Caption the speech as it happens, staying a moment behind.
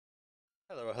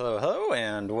Hello, hello, hello,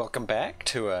 and welcome back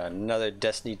to another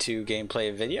Destiny 2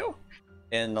 gameplay video.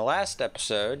 In the last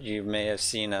episode, you may have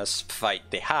seen us fight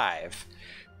the Hive.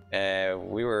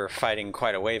 We were fighting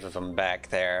quite a wave of them back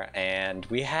there, and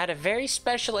we had a very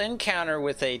special encounter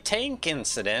with a tank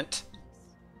incident,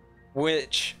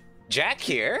 which Jack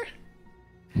here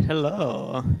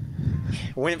Hello.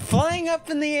 went flying up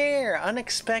in the air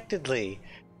unexpectedly.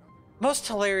 Most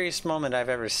hilarious moment I've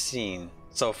ever seen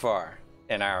so far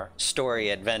in our story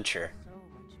adventure.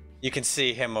 You can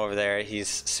see him over there. He's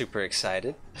super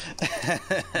excited.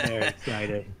 Very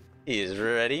excited. He is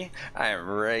ready. I am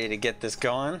ready to get this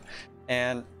going.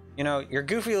 And you know, your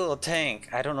goofy little tank,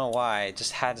 I don't know why,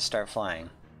 just had to start flying.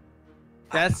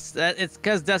 It's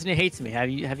because Destiny hates me. Have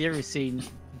you ever seen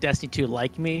Destiny 2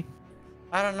 like me?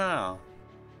 I don't know.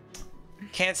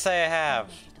 Can't say I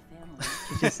have.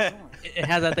 It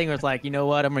has that thing where it's like, you know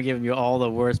what? I'm gonna give you all the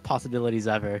worst possibilities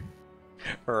ever.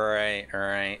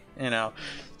 Right. You know,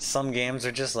 some games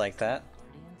are just like that.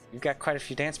 You've got quite a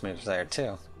few dance moves there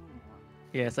too.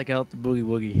 Yeah, it's like out the boogie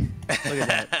woogie. Look at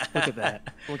that. Look at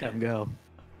that. Look at him go.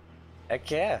 Heck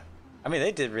yeah. I mean,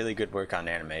 they did really good work on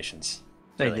the animations.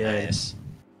 They Really did. nice.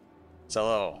 So,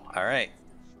 all right.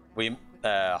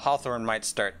 Hawthorne might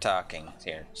start talking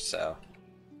here, so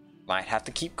might have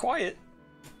to keep quiet.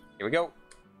 Here we go.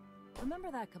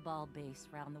 Remember that Cabal base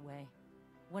round the way?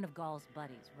 One of Gaul's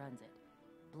buddies runs it.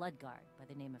 Bloodguard by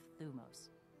the name of Thumos.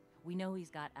 We know he's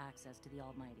got access to the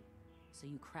Almighty. So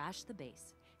you crash the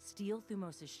base, steal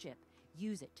Thumos' ship,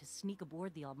 use it to sneak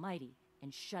aboard the Almighty,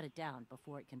 and shut it down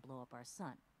before it can blow up our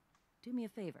sun. Do me a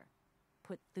favor.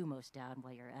 Put Thumos down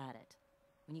while you're at it.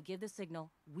 When you give the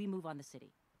signal, we move on the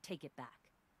city. Take it back.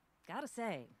 Gotta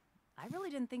say, I really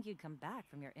didn't think you'd come back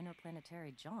from your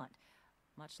interplanetary jaunt,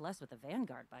 much less with a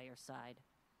Vanguard by your side.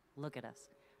 Look at us.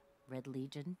 Red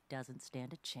Legion doesn't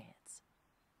stand a chance.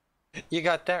 You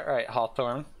got that right,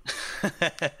 Hawthorne.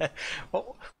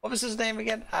 what was his name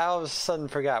again? I all of a sudden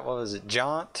forgot. What was it?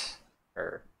 Jaunt?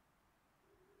 Or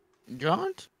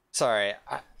Jaunt? sorry,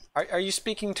 are you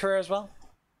speaking to her as well?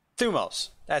 Thumos.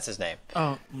 That's his name.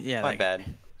 Oh, yeah. My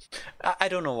bad. I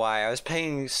don't know why. I was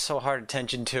paying so hard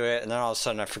attention to it, and then all of a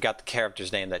sudden I forgot the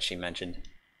character's name that she mentioned.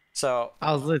 So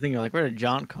I was literally thinking, like, where did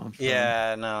Jaunt come from?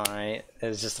 yeah, no, right? It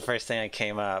was just the first thing that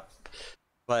came up.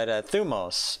 But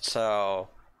Thumos. So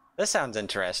this sounds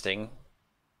interesting.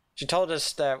 She told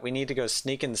us that we need to go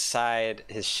sneak inside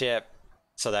his ship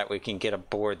so that we can get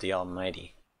aboard the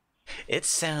Almighty. It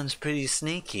sounds pretty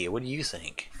sneaky. What do you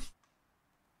think?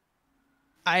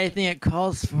 I think it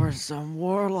calls for some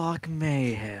Warlock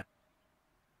mayhem.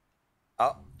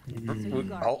 Oh, you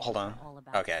hold on. all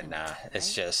about Okay, Thumos, nah, it's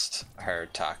right? just her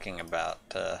talking about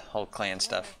whole clan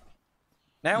stuff.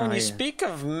 Now, when Oh, you yeah. speak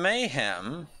of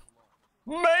mayhem,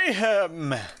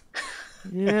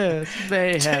 Yes,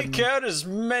 mayhem. take out as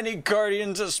many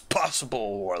guardians as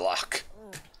possible, Warlock.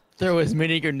 Throw as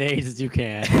many grenades as you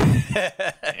can.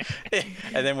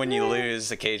 And then when you lose,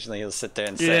 occasionally you'll sit there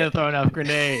and say, Yeah, throw enough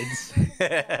grenades.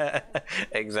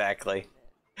 exactly.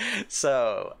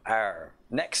 So our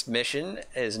next mission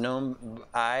is known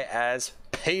as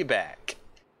Payback.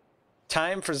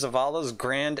 Time for Zavala's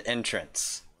grand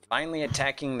entrance. Finally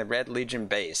attacking the Red Legion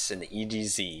base in the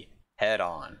EDZ head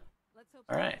on.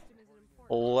 Alright.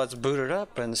 Well, let's boot it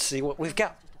up and see what we've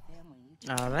got.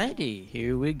 Alrighty,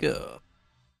 here we go.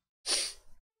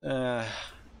 I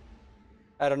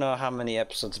don't know how many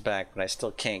episodes back, but I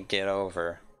still can't get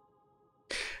over.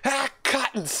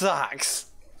 Cotton socks!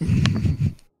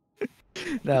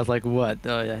 That was like what?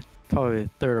 Yeah, probably the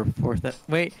third or fourth.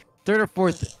 Third or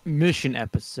fourth mission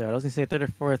episode. I was gonna say third or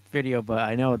fourth video, but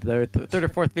I know the third or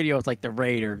fourth video is like the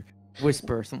raid or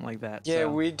whisper or something like that. Yeah,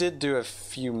 so. we did do a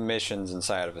few missions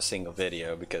inside of a single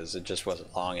video because it just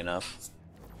wasn't long enough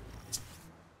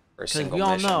for a Because single we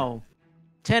all mission. know,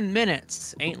 10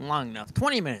 minutes ain't long enough.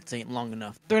 20 minutes ain't long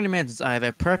enough. 30 minutes is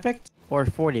either perfect or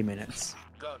 40 minutes.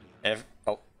 Guardian,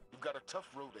 Oh, you've got a tough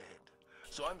road ahead,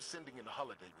 so I'm sending in a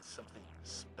holiday with something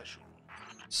special.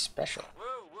 special. Whoa.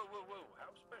 How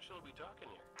special are we talking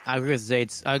here? I agree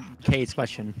with Kate's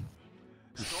question.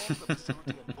 Storm the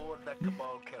facility and board that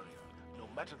Cabal carrier. No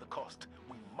matter the cost,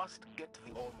 we must get to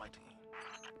the Almighty.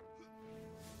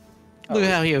 Look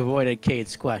at how he avoided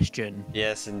Kate's question.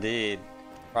 Yes, indeed.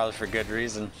 Probably for good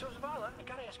reason. So, Zavala, I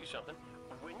gotta ask you something.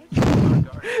 When you choose our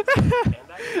guardians,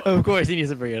 and I Of course, he needs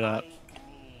to bring it up.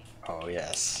 Oh,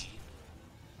 yes.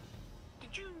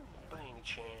 did you, by any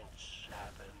chance,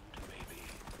 happen to maybe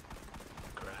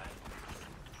cry?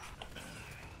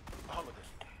 Holiday,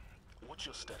 what's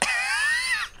your status?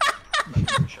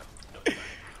 Sure, no,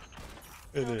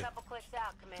 Still a couple clicks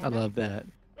out, I Commander. love that.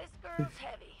 This girl's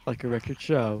heavy. Like a record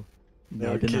show.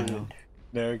 No denial.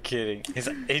 No kidding.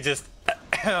 He just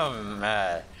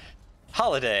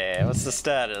Holiday. What's the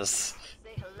status?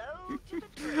 Say hello to the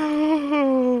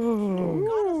train.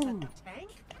 Got us at the tank?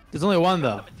 There's only one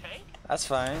though. Tank? That's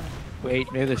fine.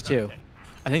 Wait, maybe there's two.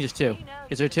 I think there's two.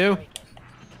 Is there two?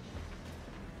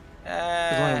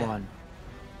 There's only one.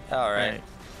 All right.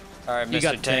 All right, You Mr.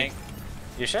 got Tank. tank.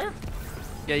 You sure?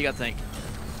 Yeah, you got tank.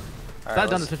 All I've right, done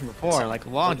let's- this mission before, like a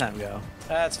long time ago.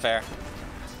 That's fair.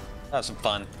 Have some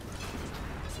fun.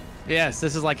 Yes,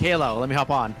 this is like Halo. Let me hop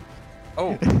on.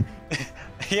 Oh.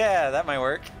 Yeah, that might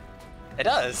work. It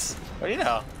does. What do you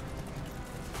know?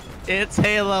 It's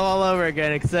Halo all over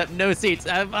again, except no seats.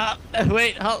 I'm up.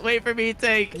 Wait for me,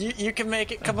 tank. You can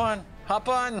make it. Come on. Hop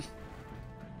on.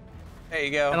 There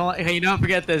you go. I don't like. Hey, don't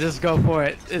forget this. Just go for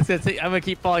it. I'm gonna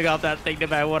keep falling off that thing no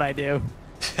matter what I do.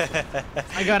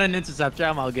 I got an interceptor.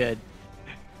 I'm all good.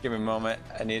 Give me a moment.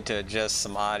 I need to adjust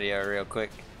some audio real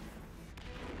quick.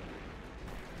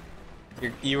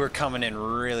 You were coming in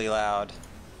really loud.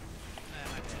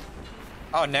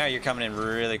 Oh, now you're coming in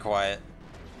really quiet.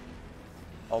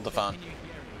 Hold the phone. Can you hear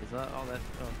me? Is that all that?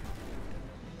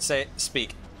 Oh.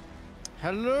 Speak.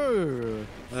 Hello.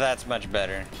 That's much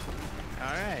better.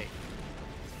 All right.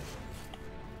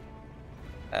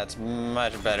 That's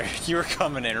much better. You were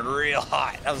coming in real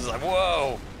hot. I was like,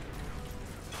 whoa.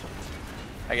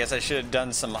 I guess I should have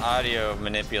done some audio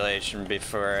manipulation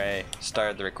before I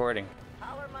started the recording.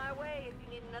 Holler my way if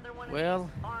you need another one of Well,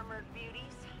 these armored beauties.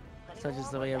 such is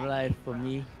the way of life for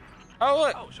me. Oh,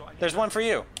 look. There's one for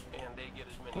you. And they get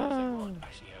as many as they want. I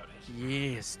see how it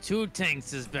is. Yes, 2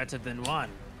 tanks is better than 1.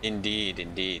 Indeed,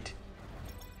 indeed.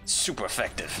 Super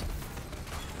effective.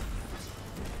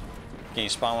 Can you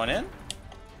spawn one in?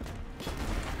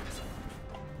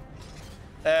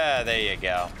 Ah, there you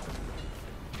go.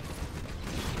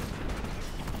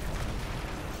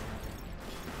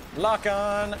 Lock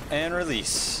on and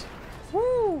release.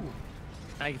 Woo!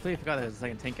 I completely forgot there was a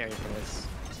second tank area for this.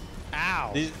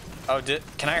 Ow!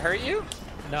 Can I hurt you?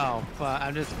 No, but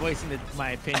I'm just voicing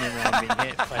my opinion when I'm being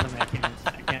hit by something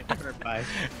I can't get hurt by.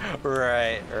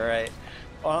 Right.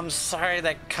 Well, I'm sorry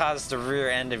that caused the rear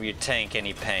end of your tank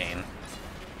any pain.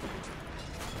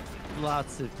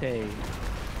 Lots of pain.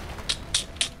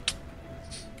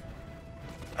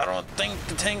 I don't think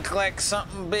the tank likes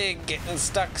something big getting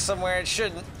stuck somewhere it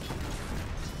shouldn't.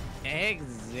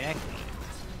 Exactly.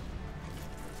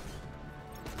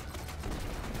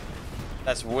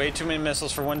 That's way too many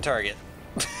missiles for one target.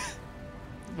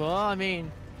 Well, I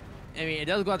mean, it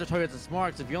does go after targets that's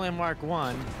marked, so if you only mark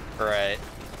one. Right.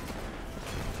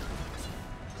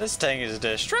 This tank is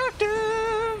destructive.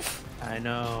 I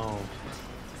know.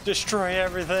 Destroy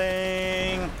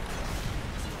everything.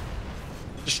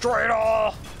 Destroy it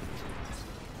all.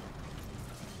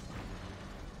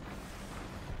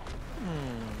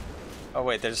 Oh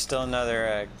wait, there's still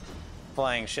another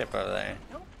flying ship over there.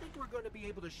 Don't think we're going to be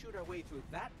able to shoot our way through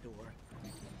that door.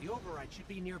 The override should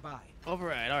be nearby.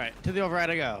 Override, alright. To the override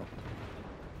I go.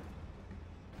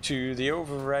 To the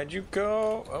override you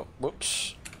go. Oh,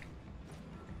 whoops.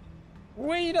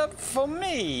 Wait up for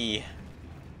me.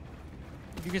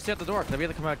 You can stay at the door, because I'll be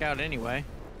able to come back out anyway.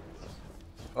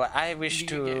 Well, I wish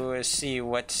to see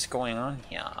what's going on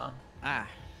here. Ah,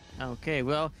 okay,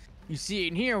 well, you see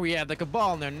in here we have the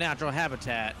Cabal in their natural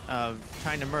habitat of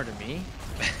trying to murder me.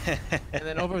 And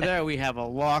then over there we have a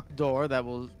locked door that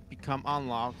will become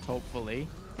unlocked, hopefully.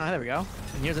 Ah, there we go.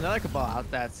 And here's another Cabal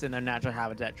out that's in their natural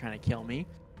habitat trying to kill me.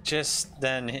 Just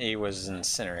then he was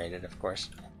incinerated, of course.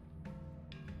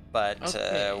 But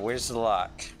Okay. where's the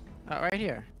lock? Right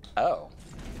here. Oh,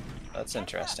 that's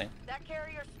interesting. That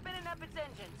carrier's spinning up its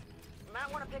engines. You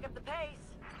might want to pick up the pace.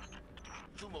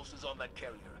 Thumos is on that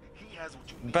carrier. He has what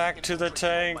you need Back get to the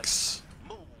train on my- tanks.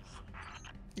 Move.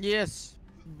 Yes,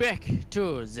 back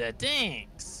to the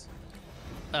tanks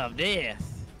of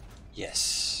death.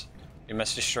 Yes. We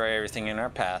must destroy everything in our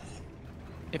path.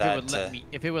 If That, it would let me,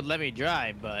 if it would let me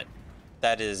drive, but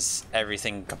That is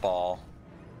everything Cabal.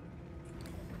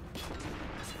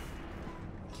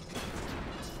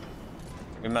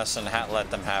 We mustn't let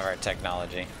them have our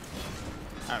technology.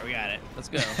 alright, we got it. Let's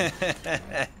go.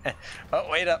 Oh,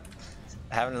 wait up.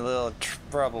 Having a little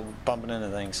trouble bumping into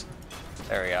things.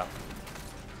 There we go.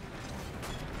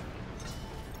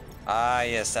 Ah,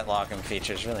 yes, that locking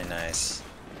feature is really nice.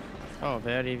 Oh,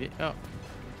 very. Oh.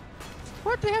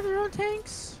 What? They have their own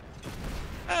tanks?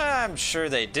 I'm sure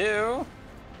they do.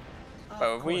 But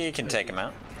Of we course can they take do. them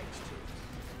out.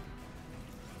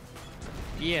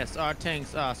 Yes, our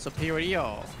tanks are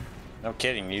superior. No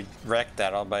kidding, you wrecked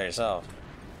that all by yourself.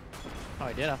 Oh,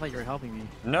 I did? I thought you were helping me.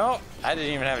 No, I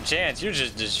didn't even have a chance. You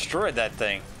just destroyed that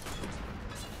thing.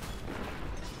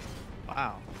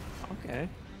 Wow. Okay.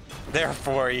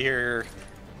 Therefore, your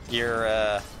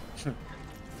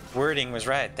wording was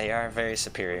right. They are very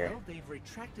superior. Well, they've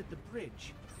retracted the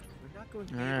bridge. We're not going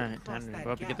to be All able to right, cross time to that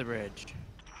go up and get the gap. bridge.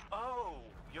 Oh,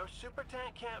 your super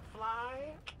tank can't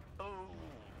fly? Oh.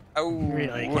 Oh,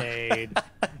 Really, Cade?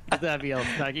 That'd be all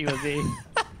snuggy with me.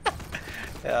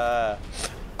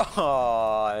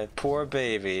 Oh, poor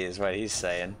baby is what he's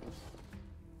saying.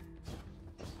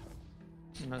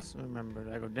 Let's remember.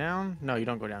 Do I go down? No, you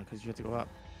don't go down because you have to go up.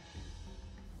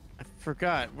 I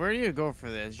forgot. Where do you go for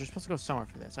this? You're supposed to go somewhere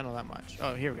for this. I know that much.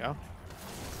 Oh, here we go.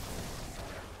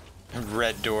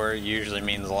 Red door usually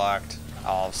means locked.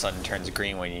 All of a sudden turns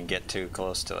green when you get too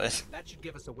close to it. That should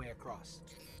give us a way across.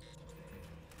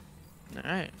 All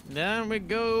right, down we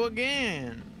go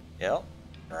again. Yep,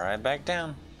 right back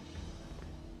down.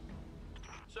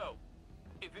 So,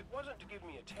 if it wasn't to give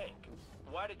me a tank,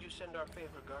 why did you send our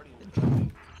favorite guardian to join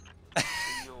me?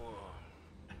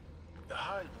 Your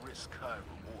high-risk,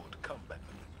 high-reward combat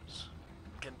maneuvers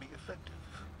can be effective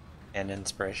And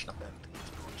inspirational. and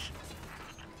inspirational.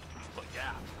 Well,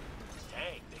 yeah,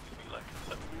 tank, they could be like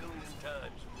a million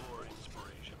times more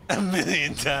inspirational. A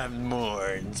million times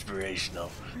more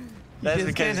inspirational. That's You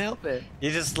just because can't help it. you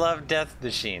just love death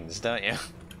machines, don't you?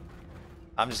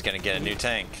 I'm just gonna get a new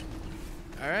tank.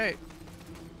 All right.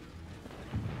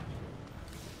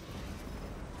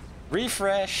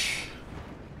 Refresh.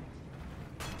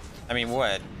 I mean,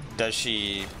 what? Does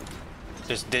she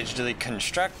just digitally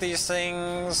construct these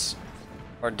things?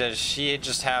 Or does she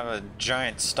just have a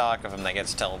giant stock of them that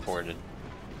gets teleported?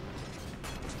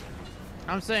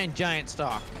 I'm saying giant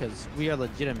stock because we are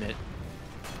legitimate.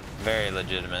 Very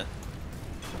legitimate.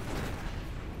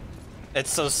 It's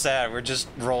so sad, we're just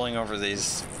rolling over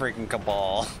these freaking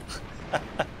cabal.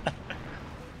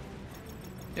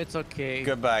 It's okay.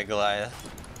 Goodbye, Goliath.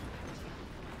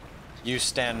 You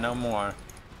stand no more.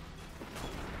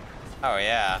 Oh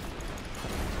yeah.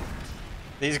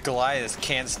 These Goliaths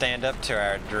can't stand up to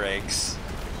our Drakes.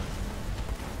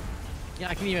 Yeah,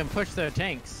 I can even push their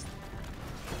tanks.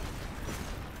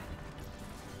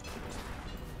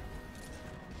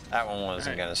 That one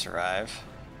wasn't Alright. gonna survive.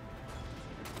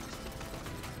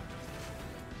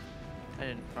 I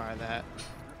didn't fire that.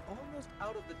 We're almost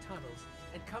out of the tunnels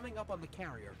and coming up on the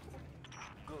carrier.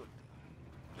 Good.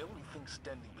 The only thing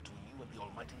standing between you and the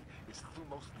Almighty is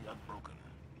Thumos the Unbroken.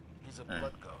 He's a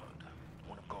blood god,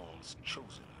 one of Gaul's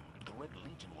chosen. The Red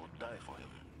Legion will die for him.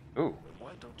 Ooh.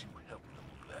 Why don't you help them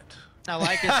with that? I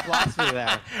like his philosophy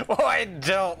there. Why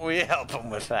don't we help them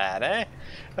with that, eh?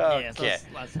 Okay. Yes,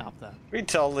 let's help them. We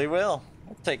totally will.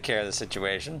 We'll take care of the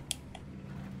situation.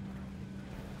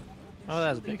 Oh,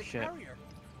 that's Shielding big the shit. carrier.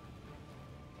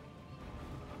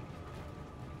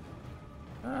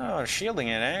 Oh, shielding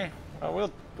it, eh?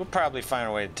 Well, we'll probably find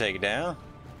a way to take it down.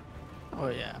 Oh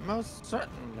yeah, most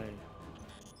certainly.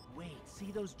 Wait,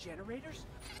 see those generators?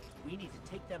 We need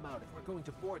to take them out if we're going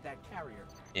to board that carrier.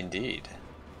 Indeed.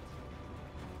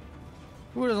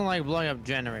 Who doesn't like blowing up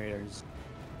generators?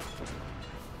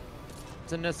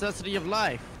 It's a necessity of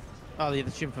life. Oh, they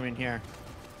shoot from in here.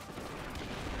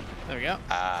 There we go.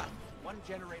 Ah. One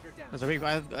generator down. There's a big.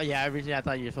 Yeah, originally I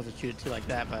thought you were supposed to shoot it too like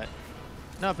that, but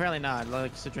no, apparently not. It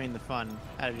likes to drain the fun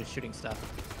out of just shooting stuff.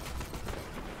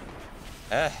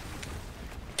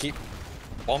 Keep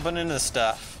bumping into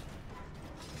stuff.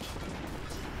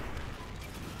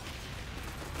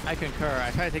 I concur.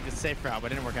 I tried to take the safe route,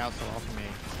 but it didn't work out so well for me.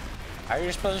 Are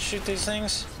you supposed to shoot these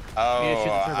things? Yeah, shoot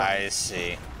Oh, the turbines. I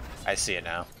see. I see it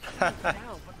now. Down,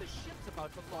 but the ship's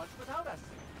about to launch without us.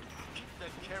 Keep that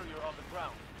carrier on the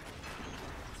ground.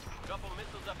 Couple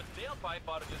missiles up a tailpipe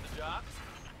ought to do the job.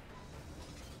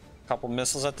 Couple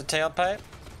missiles at the tailpipe.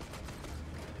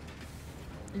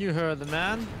 You heard the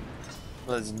man.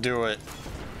 Let's do it.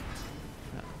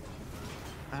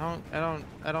 I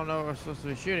don't know what we're supposed to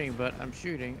be shooting, but I'm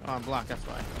shooting. Oh, I'm blocked. That's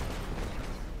why.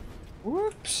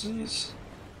 Whoopsies.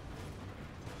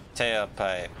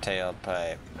 Tailpipe,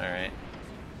 tailpipe. Alright.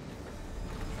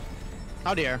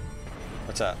 Oh dear.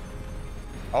 What's up?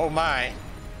 Oh my.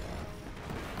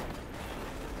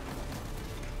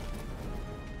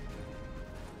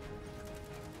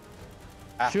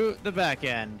 Ah. Shoot the back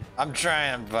end. I'm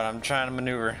trying, but I'm trying to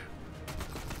maneuver.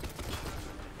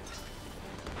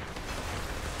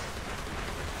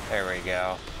 There we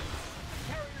go.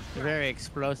 They're very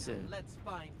explosive. Let's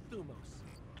find Thumos.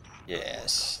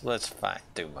 Yes, let's find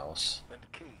Thumos. And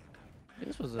Cade,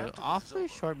 This was an after awfully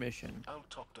this is short over, mission. I'll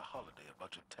talk to Holiday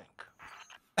about your tank.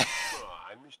 Oh,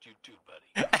 I missed you too, buddy.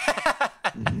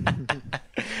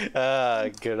 Ah,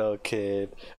 good old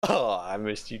kid. Oh, I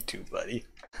missed you too, buddy.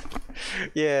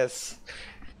 Yes.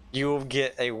 you'll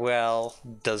get a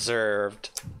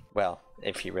well-deserved, well,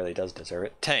 if he really does deserve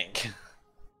it, tank.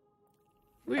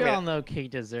 We all know King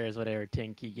deserves whatever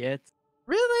tank he gets.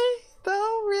 Really?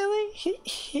 Though, really?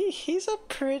 He's a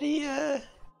pretty,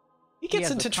 he gets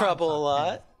has into the trouble a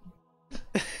lot.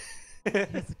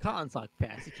 It's a cotton sock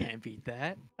pass. You can't beat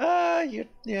that.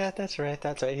 Yeah, that's right,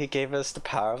 that's right. He gave us the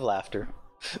power of laughter.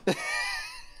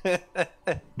 Alright,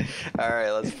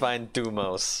 let's find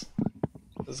Thumos.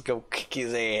 Let's go kick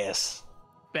his ass.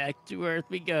 Back to Earth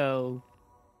we go.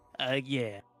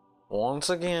 Yeah. Once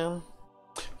again.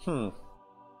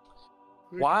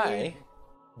 Why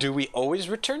do we always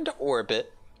return to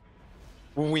orbit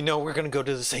when we know we're gonna go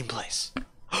to the same place?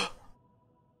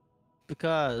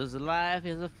 Because life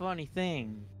is a funny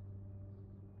thing.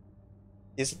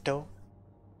 Is it though?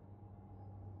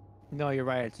 No, you're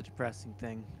right. It's a depressing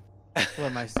thing. What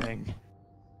am I saying?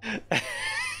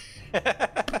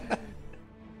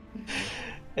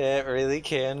 It really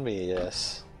can be,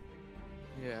 yes.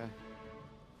 Yeah.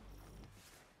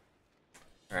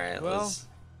 Alright, Well, let's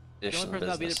The do only some person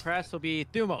that'll be business. depressed will be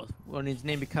Thumos when his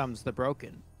name becomes the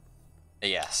Broken.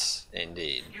 Yes,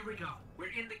 indeed. Here we go. We're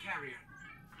in the carrier.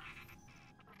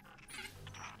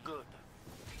 Good.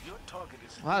 Your target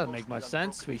is Well, that doesn't Thumos make much the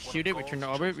sense. We Unbroken, shoot it, we one of turn to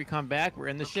Gaul's orbit, we chosen. come back, we're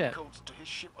in the The ship. codes to his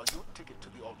ship are your ticket to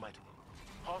the Almighty.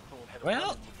 Hawthorne had a Well, run-in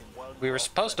with him while you we were off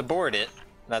supposed to planet. board it.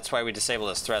 That's why we disabled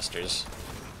his thrusters.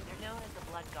 They're known as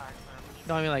the Blood Guard for a reason.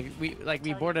 No, I mean like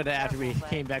we boarded it after we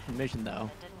came back from the mission though.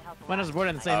 That didn't help the When was last boarded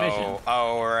in the time. same mission?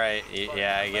 Oh, right.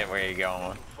 Yeah, I get where you're going.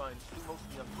 You'll find Thumos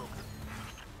the Unbroken.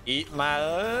 Eat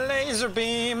my laser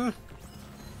beam!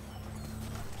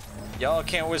 Y'all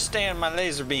can't withstand my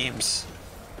laser beams.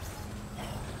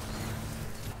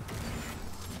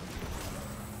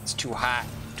 It's too hot,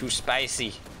 too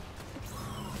spicy.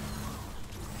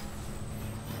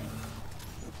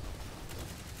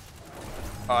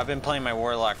 Oh, I've been playing my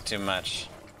warlock too much.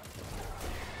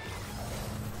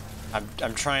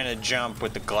 I'm trying to jump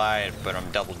with the glide, but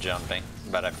I'm double jumping.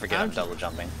 But I forget I'm double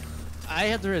jumping. I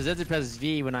have to resist press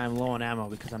V when I'm low on ammo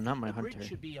because I'm not my The hunter. bridge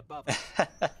should be above us.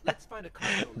 Let's find a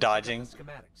console. to Dodging. check the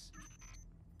schematics.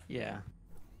 Yeah.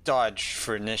 Dodge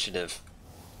for initiative.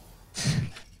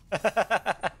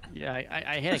 Yeah,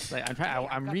 I hit it 'cause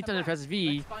I'm reaching to press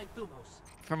V Let's find Thumos.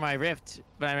 for my rift,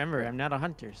 but I remember I'm not a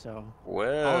hunter, so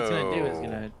Whoa. all it's gonna do is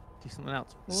gonna do something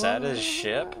else. Is that his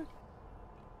ship?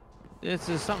 This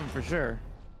is something for sure.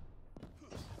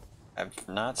 I've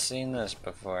not seen this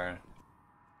before.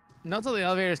 Note that the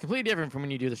elevator is completely different from when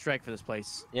you do the strike for this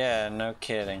place. Yeah, no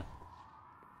kidding.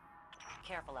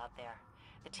 Careful out there.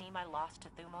 The team I lost to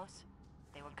Thumos,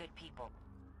 they were good people.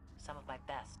 Some of my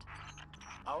best.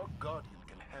 Our guardian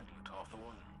can handle it,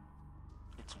 Hawthorne.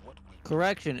 It's what we do.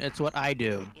 Correction, it's what I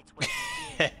do. It's what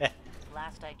you do.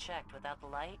 Last I checked, without the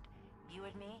light, you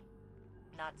and me,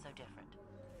 not so different.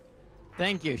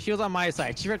 Thank you. She was on my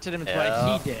side. She directed him into Yeah.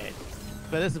 what he did.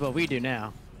 But this is what we do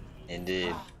now.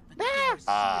 Indeed. The door's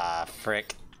Ah,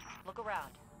 frick. sealed. Look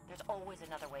around. There's always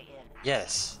another way in.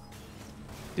 Yes.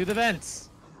 Through the vents.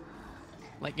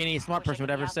 Like any smart person would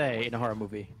ever say in a horror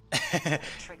movie.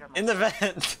 Trigger In the myself,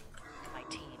 vent. my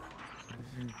team.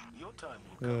 Your time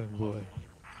will come. Oh boy.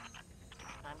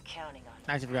 I'm counting on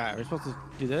I actually forgot. We're supposed to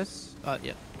do this?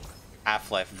 Yeah.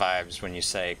 Half-Life vibes when you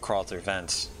say crawl through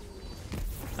vents.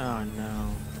 Oh no.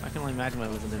 I can only imagine what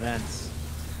it was in the vents.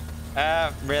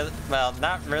 Really, well,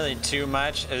 not really too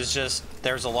much. It was just,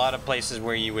 there's a lot of places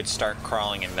where you would start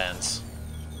crawling in vents.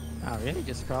 Oh really?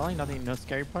 Just crawling? Nothing, no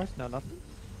scary parts? No nothing?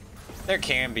 There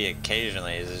can be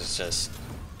occasionally, it's just,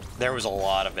 there was a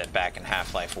lot of it back in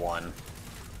Half-Life 1.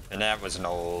 And that was an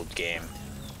old game.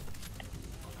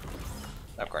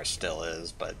 Of course, still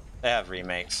is, but they have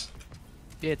remakes.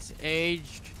 It's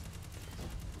aged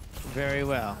very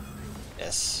well.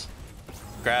 Yes.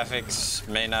 Graphics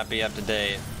may not be up to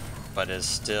date, but is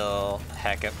still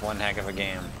one heck of a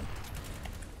game.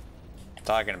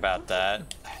 Talking about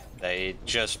that, they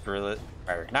just or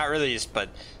not released, but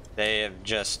they have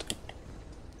just,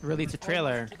 Released a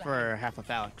trailer for Half-Life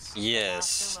Alyx.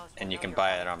 yes, and you can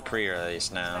buy it on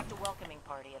pre-release now. Expect a welcoming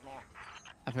party in there.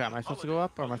 I forgot. Am I supposed to go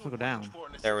up or am I supposed to go down?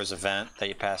 There was a vent that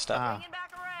you passed up. Ah. Bring it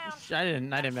back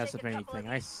around. I didn't mess up anything.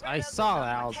 I saw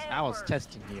that. I was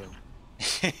testing you.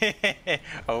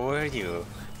 Oh, were you?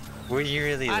 Were you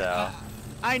really though?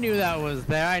 I knew that was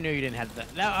there. I knew you didn't have that.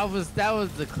 That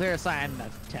was the clear sign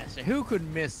of testing. Who could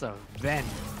miss a vent?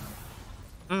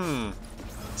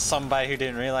 Somebody who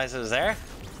didn't realize it was there?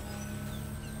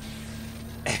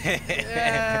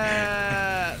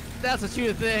 That's what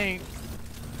you think.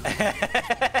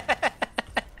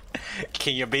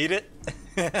 Can you beat it?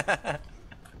 I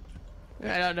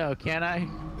don't know. Can I?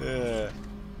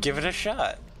 Give it a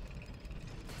shot.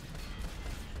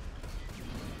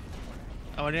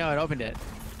 Oh no, it opened it.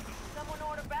 Someone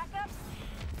order backup?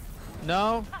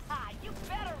 No, Haha, you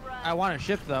better run. I want a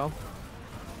ship though.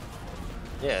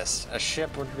 Yes, a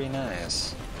ship would be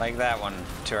nice. Like that one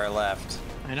to our left.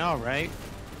 I know, right?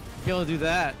 To be able to do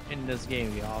that in this game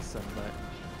would be awesome, but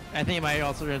I think it might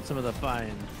also ruin some of the fun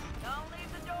and Don't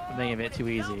leave the door making it open too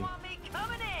if you don't easy. want me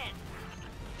coming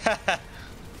in.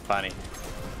 Funny.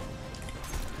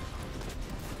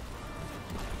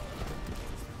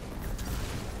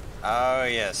 Oh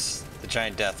yes, the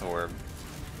giant death orb.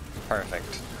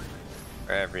 Perfect.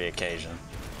 For every occasion.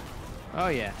 Oh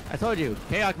yeah, I told you,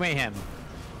 Chaos Mayhem.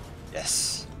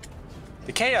 Yes.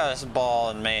 The chaos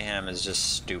ball in mayhem is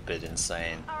just stupid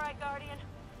insane. All right, Guardian.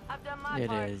 I've done my It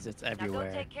part. is, it's Now go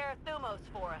everywhere. take care of Thumos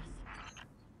for us.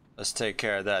 Let's take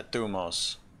care of that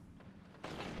Thumos.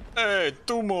 Hey,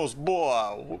 Thumos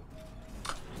boy.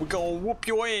 We're gonna whoop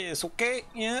your ass, okay?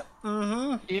 Yeah,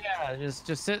 Yeah, just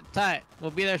sit tight.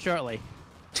 We'll be there shortly.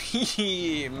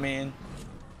 yeah, man.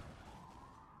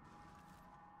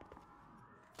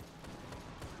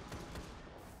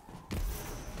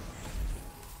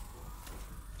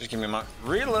 Just give me my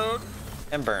reload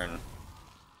and burn.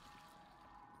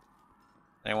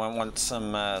 Anyone want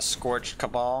some scorched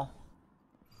cabal?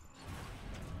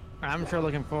 I'm sure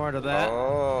looking forward to that.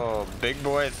 Oh, big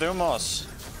boy Thumos.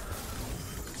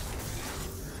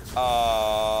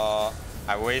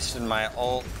 I wasted my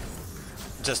ult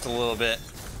just a little bit.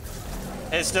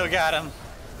 It still got him.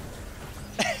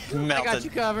 Melted. I got you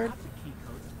covered. Key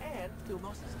codes and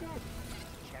Thumos is dead.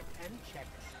 Check and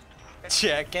check.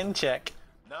 Check and check.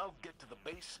 Now get to the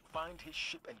base, find his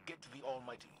ship, and get to the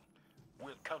Almighty.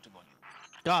 We're counting on you.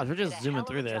 Gosh, we're Did just a zooming hell of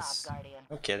through a job, this. Guardian.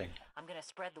 No kidding. I'm gonna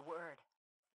spread the word.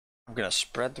 I'm gonna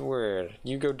spread the word.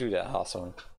 You go do that,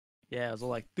 Hawthorne. Yeah, it was all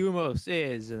like Thumos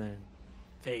is, and then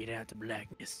fade out to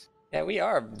blackness. Yeah, we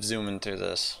are zooming through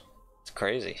this. It's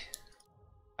crazy.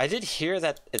 I did hear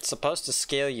that it's supposed to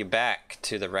scale you back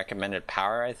to the recommended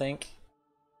power, I think.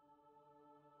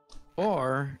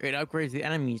 Or it upgrades the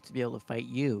enemies to be able to fight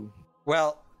you.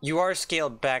 Well, you are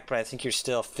scaled back, but I think you're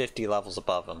still 50 levels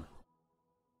above them.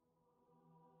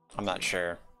 I'm not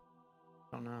sure.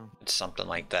 I don't know. It's something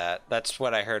like that. That's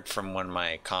what I heard from one of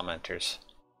my commenters.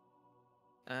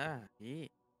 Ah, yeah.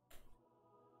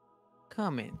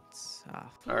 Comments.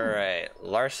 Alright,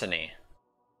 Larceny.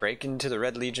 Break into the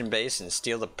Red Legion base and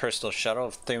steal the personal shuttle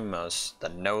of Thumos, the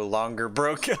no longer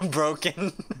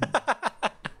broken.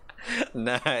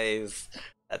 Nice.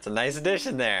 That's a nice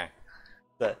addition there.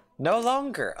 The no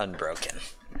longer unbroken.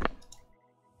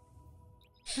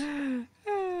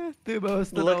 Thumos,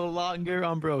 the Look- no longer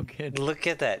unbroken. Look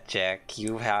at that, Jack.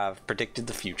 You have predicted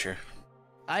the future.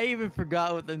 I even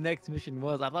forgot what the next mission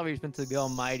was. I thought we were meant to be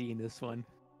almighty in this one.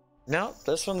 No,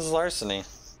 this one's Larceny.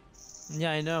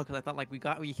 Yeah, I know, because I thought like we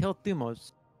killed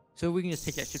Thumos, so we can just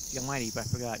take that ship to the almighty. But I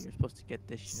forgot you're supposed to get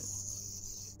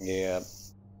this ship. Yeah.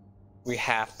 We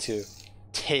have to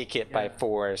take it by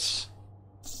force.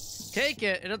 Take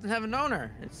it. It doesn't have an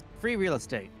owner. It's free real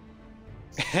estate.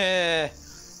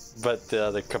 But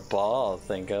the Cabal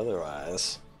think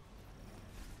otherwise.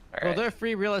 Well, Alright. they're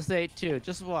free real estate too.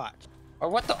 Just watch. Oh,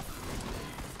 what the?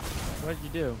 What did you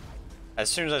do? As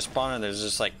soon as I spawn in, there's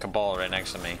just like Cabal right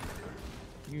next to me.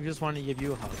 You just want to give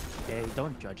you a hug. Okay,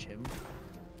 don't judge him.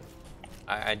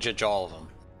 I judge all of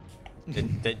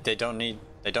them. they don't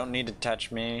need to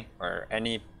touch me or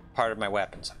any part of my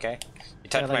weapons. Okay? You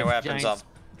touch Yeah, like my a weapons, giant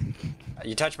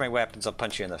you touch my weapons, I'll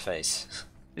punch you in the face.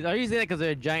 Are you saying that because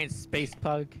they're a giant space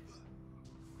pug?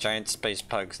 Giant space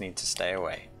pugs need to stay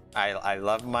away. I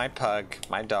love my pug,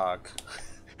 my dog,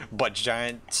 but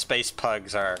giant space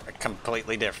pugs are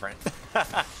completely different.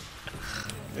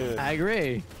 I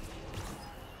agree.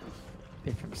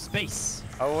 They're from space.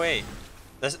 Oh wait,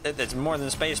 it's more than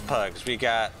space pugs. We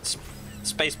got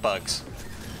space bugs.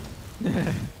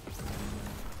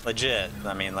 Legit.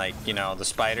 I mean, like, you know, the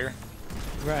spider.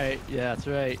 Right. Yeah, that's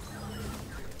right.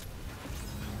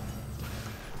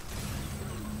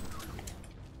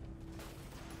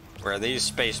 Where these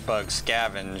space bugs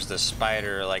scavenge, the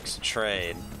spider likes to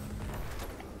trade.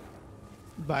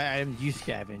 By items you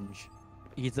scavenge.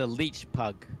 He's a leech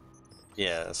pug.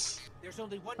 Yes. There's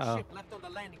only one Oh. ship left on the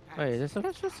landing pad. Wait, there's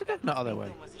supposed to go no other way.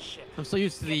 Thumos' ship. I'm so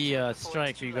used to the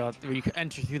strike where you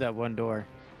enter through that one door.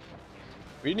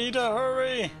 We need to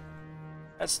hurry!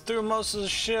 That's Thumos'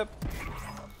 ship.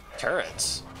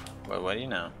 Turrets? Well, what do you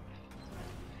know?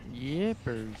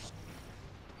 Yippers.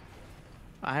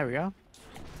 Ah, here we go.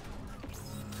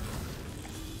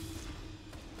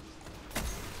 I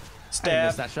Stab!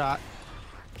 missed that shot.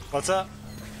 What's up?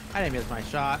 I didn't miss my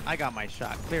shot. I got my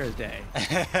shot clear as day.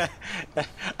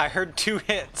 I heard 2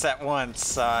 hits at once,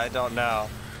 so I don't know.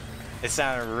 It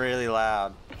sounded really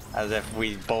loud, as if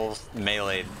we both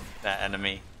meleeed that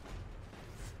enemy.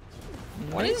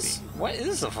 What is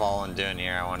the Fallen doing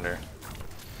here, I wonder?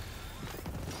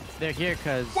 They're here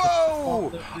because...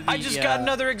 Whoa! I just got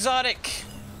another exotic!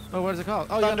 Oh, what is it called?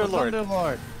 Oh, Thunderlord.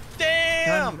 Thunderlord.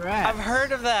 Damn! Congrats. I've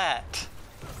heard of that!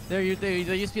 There used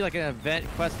to be like an event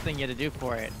quest thing you had to do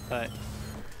for it, but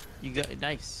you got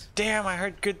nice. Damn, I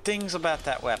heard good things about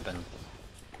that weapon.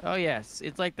 Oh yes,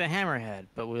 it's like the hammerhead,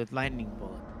 but with lightning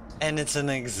bullets. And it's an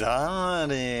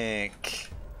exotic.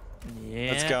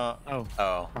 Yeah. Let's go.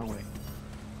 Oh. Wrong way.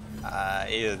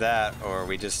 Either that, or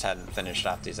we just hadn't finished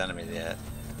off these enemies yet.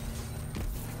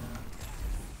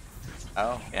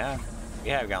 Oh, yeah.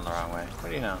 We have gone the wrong way. What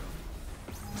do you know?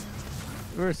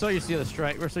 We're so used to the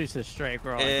strike. We're so used to the strike.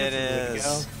 We're all like, It this is the way to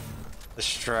go. is. The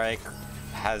strike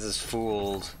has us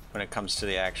fooled when it comes to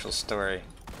the actual story.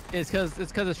 It's because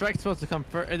the strike's supposed to come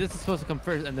first. This is supposed to come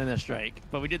first, and then the strike.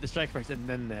 But we did the strike first, and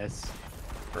then this.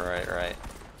 Right.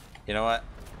 You know what?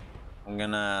 I'm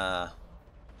gonna...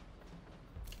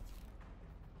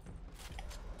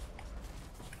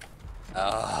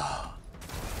 Oh.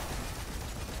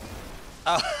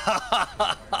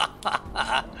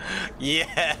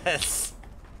 Yes!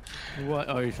 What?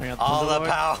 Oh, you're trying out the All the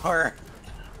Thunderlord? power!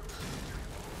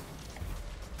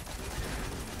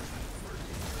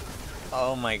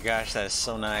 Oh my gosh, that is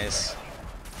so nice.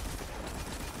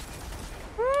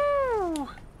 Woo!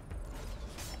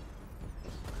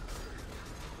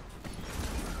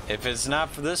 If it's not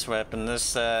for this weapon,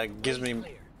 this gives me... Now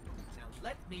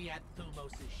let me at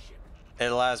Thumos' ship.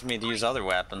 It allows me to use other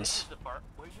weapons. This is the part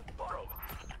where you borrow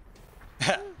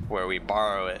it. Where we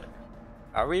borrow it.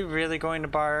 Are we really going to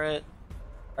borrow it?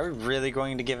 Are we really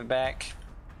going to give it back?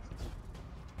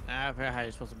 I forgot how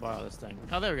you're supposed to borrow this thing.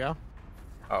 Oh, there we go.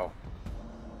 Oh.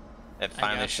 It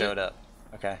finally showed up.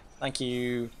 Okay. Thank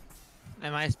you.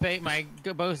 And my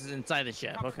boat is inside the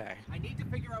ship. Okay. I need to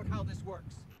figure out how this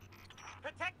works.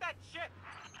 Protect that ship!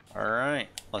 Alright.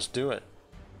 Let's do it.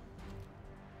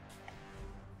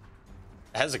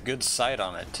 It has a good sight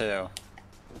on it, too.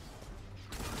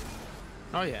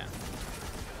 Oh yeah.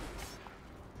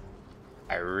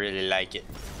 I really like it.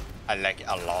 I like it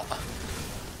a lot.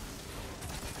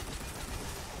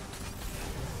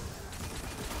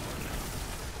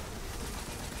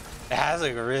 It has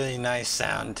a really nice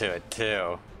sound to it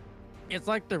too. It's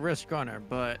like the Risk Runner,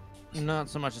 but not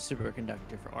so much a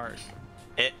superconductor for art.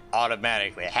 It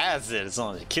automatically has it as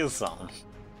long as you kill something.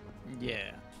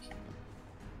 Yeah.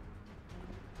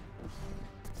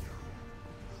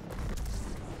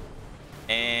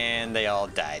 And they all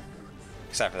died.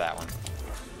 Except for that one.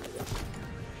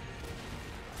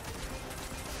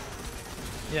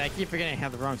 Yeah, I keep forgetting I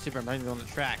have the wrong super. I'm not even on the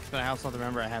track, but I also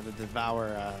remember I have the Devour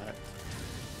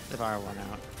one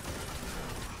out.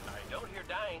 I don't hear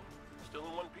dying. Still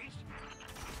in one piece.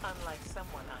 Unlike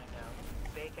someone I know,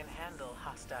 they can handle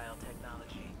hostile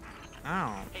technology.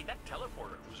 Oh. Hey, that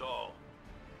teleporter was all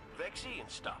Vexy and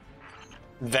stuff.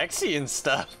 Vexy and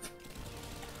stuff.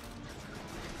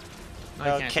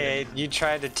 I can't Okay, do you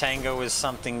tried to tango with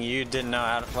something you didn't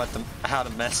know how to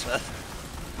mess with.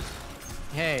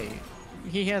 it. Hey,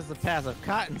 he has the path of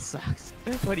cotton socks.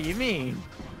 What do you mean?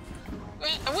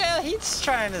 Well, he's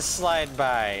trying to slide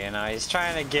by, you know. He's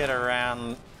trying to get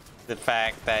around the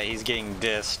fact that he's getting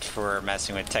dissed for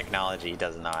messing with technology he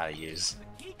doesn't know how to use.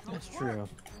 That's true.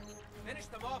 Finish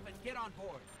them off and get on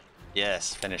board.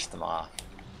 Yes, finish them off.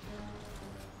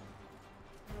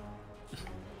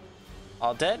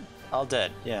 All dead? All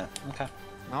dead, yeah, okay.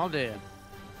 All dead.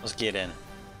 Let's get in.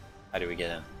 How do we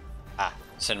get in? Ah,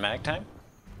 cinematic time?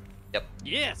 Yep.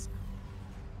 Yes.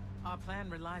 Our plan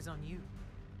relies on you.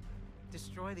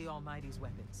 Destroy the Almighty's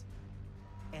weapons.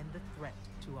 End the threat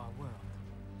to our world.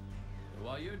 And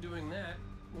while you're doing that,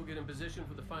 we'll get in position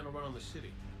for the final run on the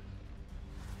city.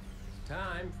 It's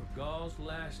time for Gaul's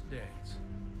last dance.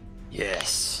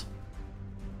 Yes.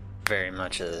 Very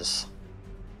much is.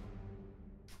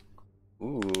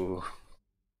 Ooh.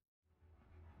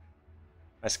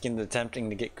 My skin's attempting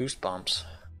to get goosebumps.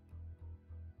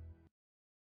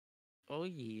 Oh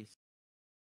yes.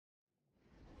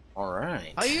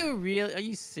 Alright. Are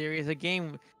you serious? A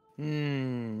game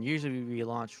usually we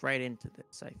launch right into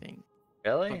this, I think. But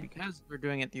Really? because we're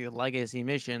doing it through the legacy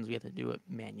missions, we have to do it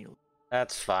manually.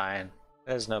 That's fine.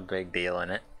 There's no big deal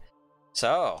in it.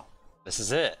 So, this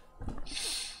is it.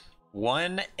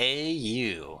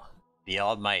 1AU. The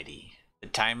Almighty. The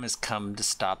time has come to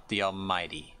stop the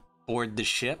Almighty. Board the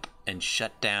ship and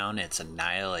shut down its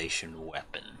annihilation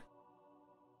weapon.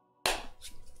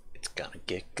 It's gonna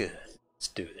get good. Let's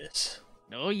do this.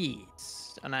 Oh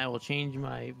yes. And I will change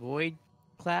my void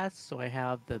class so I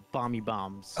have the bomby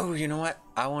bombs. Oh, you know what?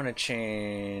 I want to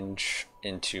change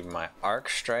into my Arc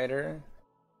Strider.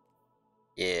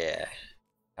 Yeah.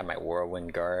 I might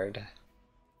Whirlwind Guard.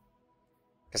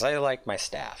 Because I like my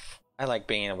staff. I like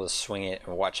being able to swing it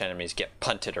and watch enemies get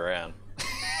punted around.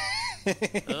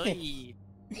 Oh yeah.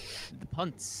 The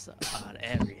punts on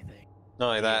everything. Not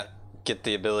only that, get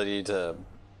the ability to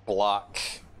block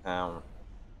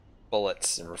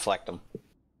bullets and reflect them.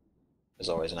 Is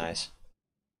always nice.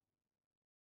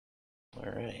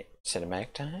 Alright,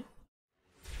 cinematic time?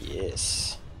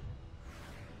 Yes.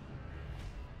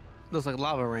 Looks like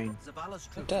lava rain. Zavala's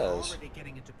troops It does. are already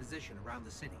getting into position around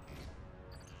the city.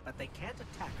 But they can't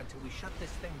attack until we shut this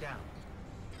thing down.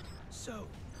 So,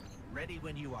 ready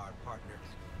when you are, partner.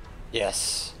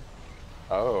 Yes.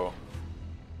 Oh.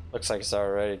 Looks like it's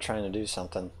already trying to do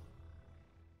something.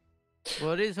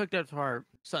 Well, it is hooked up to our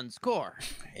sun's core.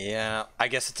 Yeah, I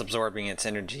guess it's absorbing its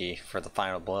energy for the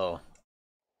final blow.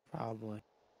 Probably.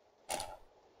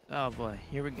 Oh boy,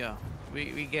 here we go.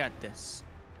 We got this.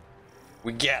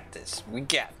 We got this. We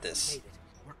got this. Made it.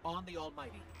 We're on the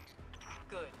Almighty.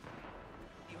 Good.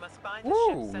 You must find the Woo,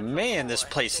 ship's central man, this core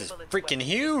and place is disable its freaking weapons.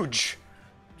 huge.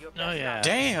 Your Oh, best yeah. option is to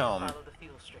Damn. follow the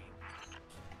fuel stream.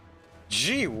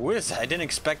 Gee whiz, I didn't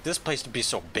expect this place to be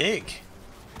so big.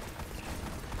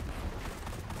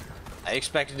 I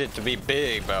expected it to be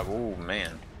big, but ooh,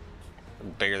 man.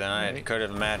 Bigger than I Right. could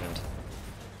have imagined.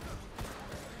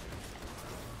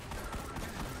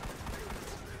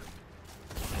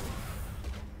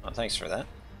 Well, thanks for that.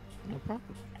 No problem.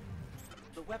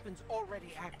 The weapon's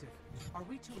already active. Are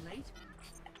we too late?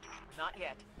 Not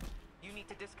yet. You need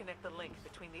to disconnect the link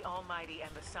between the Almighty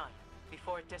and the Sun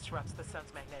before it disrupts the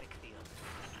Sun's magnetic field.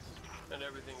 And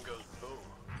everything goes boom.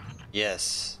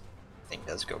 Yes, thing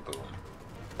does go boom.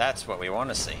 That's what we want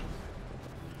to see.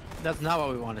 That's not what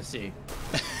we want to see.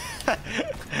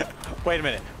 Wait a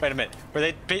minute, wait a minute. Were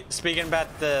they speaking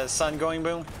about the sun going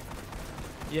boom?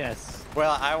 Yes.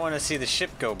 Well, I want to see the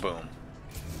ship go boom.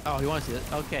 Oh, you want to see it?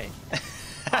 Okay.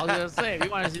 I was gonna say, if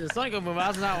you want to see the sun go boom,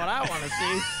 that's not what I want to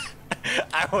see.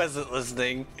 I wasn't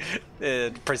listening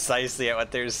precisely at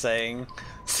what they were saying,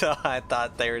 so I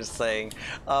thought they were saying,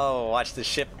 "Oh, watch the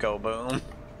ship go boom."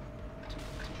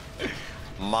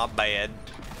 My bad.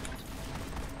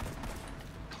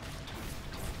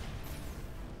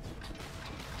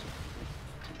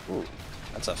 Ooh,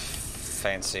 that's a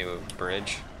fancy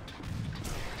bridge.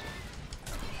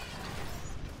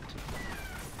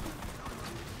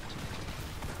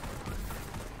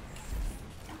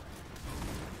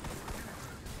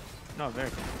 No, very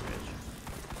good bridge.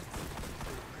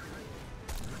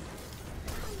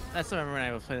 That's what I remember when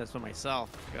I was playing this one myself.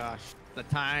 Gosh, the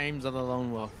times of the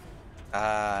lone wolf.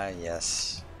 Ah,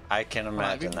 yes. I can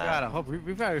imagine We've that. got a hope.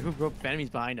 We've got a group of enemies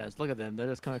behind us. Look at them. They're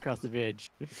just coming across the bridge.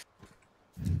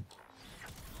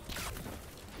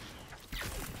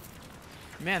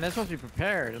 Man, they're supposed to be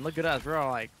prepared. And look at us. We're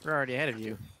all like, we're already ahead of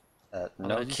you.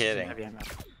 No Just kidding. heavy ammo.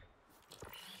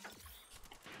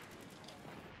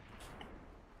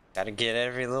 Gotta get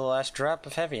every little last drop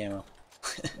of heavy ammo.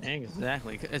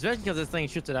 Exactly. Especially because this thing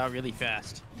shoots it out really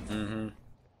fast. Mm-hmm.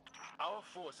 Our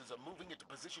forces are moving into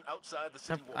position outside the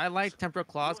city walls. I like temporal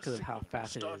claws Your because of how signal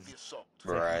fast it start is. the assault.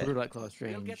 Right. Brutal at close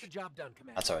We'll range. get the job done,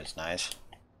 Commander. That's always nice.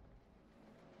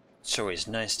 It's always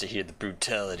nice to hear the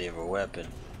brutality of a weapon.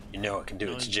 You know it can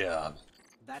do its job.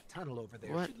 That tunnel over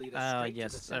there What? should lead us straight to the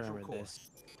Yes, I central remember core. this.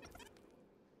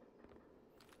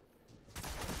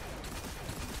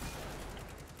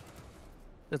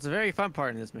 That's a very fun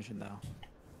part in this mission, though.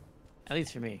 At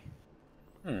least for me.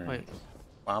 Hmm. Wait,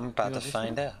 Well, I'm about You to go this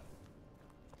find way? out.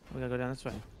 we gotta go down this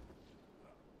way.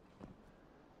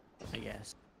 I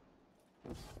guess.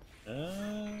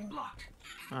 Blocked.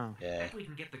 Oh. Yeah. Bet we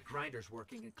can get the grinders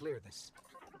working and clear this.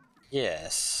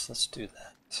 Yes, let's do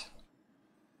that.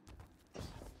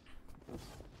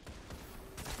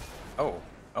 Oh,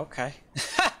 okay.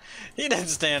 He didn't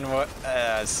stand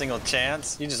a single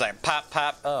chance. You just like pop,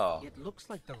 pop. Oh, It looks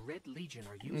like the Red Legion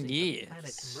are using the planet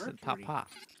Yes. Mercury Pop, pop.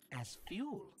 as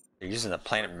fuel. they're using the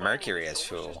planet Mercury as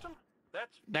fuel. System?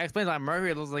 That's That explains why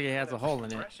Mercury looks like it has a hole in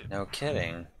it. impressive. No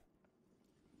kidding.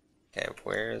 Okay,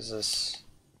 where is this?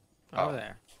 Over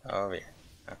there. Over here.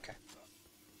 Okay.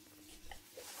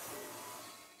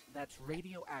 That's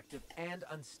radioactive and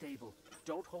unstable.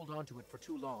 Don't hold on to it for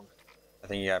too long. I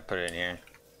think you gotta put it in here.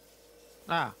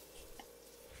 Ah.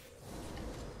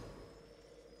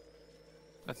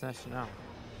 That's nice to know.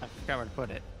 I forgot where to put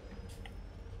it.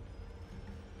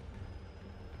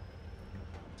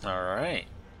 All right.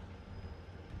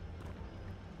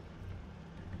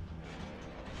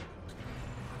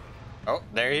 Oh,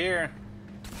 they're here.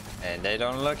 And they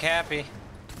don't look happy.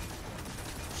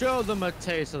 Show them a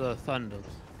taste of the thunder.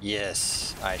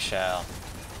 Yes, I shall.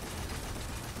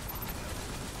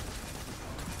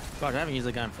 God, I haven't used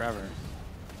the gun forever.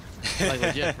 Like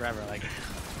legit forever. Like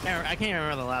I can't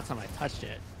remember the last time I touched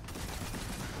it.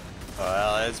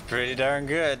 Well, it's pretty darn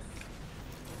good.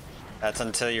 That's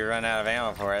until you run out of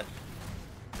ammo for it.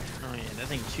 Oh yeah, that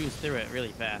thing chews through it really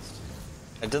fast.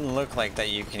 It doesn't look like that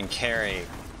you can carry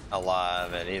a lot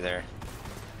of it either.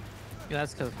 Yeah,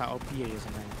 that's because of how OP it is, I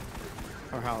think.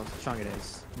 Or how strong it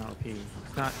is. Not OP.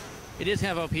 It's not. It is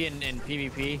kind of OP in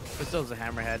PvP, but still is a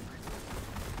hammerhead.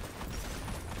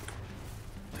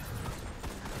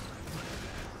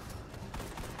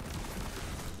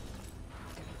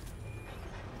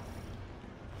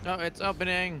 Oh, it's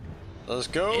opening. Let's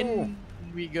go. In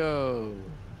we go.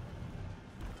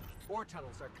 Ore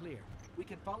tunnels are clear. We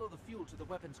can follow the fuel to the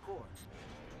weapon's core.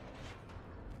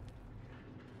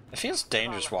 It feels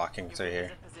dangerous walking through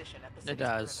here. It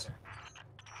does.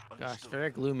 Gosh, very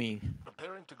gloomy.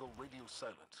 Preparing to go radio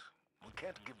silent. We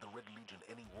can't give the Red Legion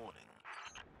any warning.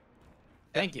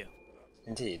 Thank you.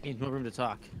 Indeed. Needs more room to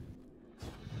talk.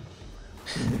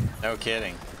 No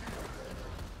kidding.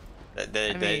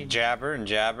 They mean- jabber and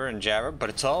jabber and jabber, but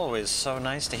it's always so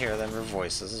nice to hear their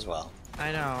voices as well.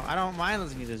 I know. I don't mind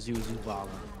listening to Zuzu Bala.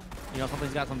 You know,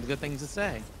 somebody's got some good things to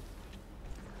say.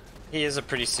 He is a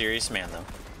pretty serious man, though.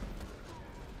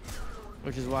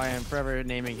 Which is why I'm forever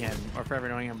naming him, or forever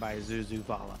knowing him by Zuzu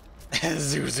Bala.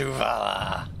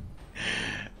 Zuzuvala.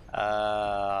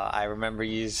 I remember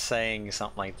you saying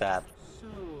something like that So,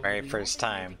 very the first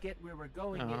only way time. to get where we're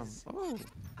going is Oh.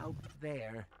 out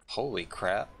there. Holy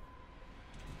crap!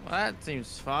 Well, that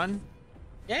seems fun.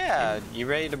 Yeah, you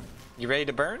ready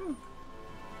to burn?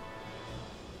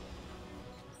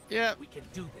 Yep. We can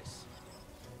do this.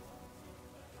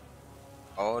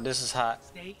 Oh, this is hot.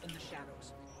 Stay in the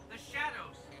shadows. The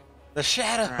shadows! The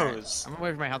shadows. I'm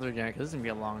away from my health regen because this is gonna be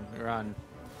a long run.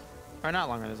 Or not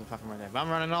longer, there's a fucking right there. But I'm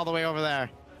running all the way over there.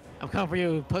 I'm coming for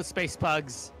you, put space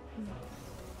pugs.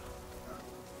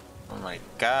 Oh my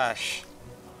gosh.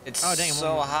 It's Oh, dang,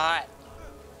 so one- hot.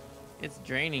 It's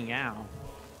draining now.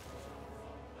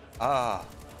 Ah.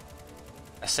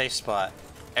 A safe spot.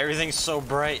 Everything's so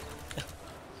bright.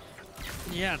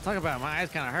 Yeah, talk about it. My eyes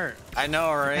kind of hurt. I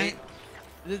know, right?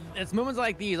 It's moments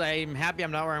like these. I'm happy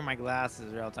I'm not wearing my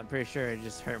glasses, or else I'm pretty sure it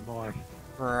just hurt more.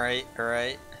 Right,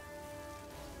 right.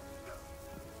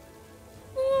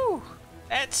 Woo!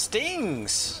 That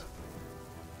stings.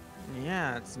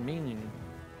 Yeah, it's mean.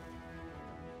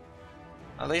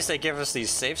 At least they give us these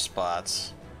safe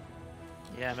spots.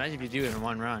 Yeah, imagine if you do it in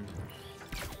one run.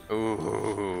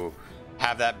 Ooh.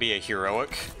 Have that be a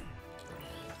heroic.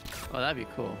 Oh, that'd be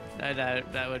cool.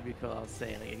 That would be cool. I'll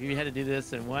say, like, if you had to do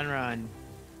this in one run,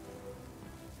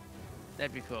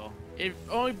 that'd be cool. It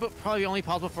only, but probably only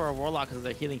possible for a warlock because of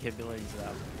their healing capabilities,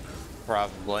 though.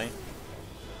 Probably.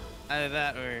 Either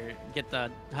that or get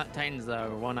the Titans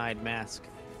one-eyed mask.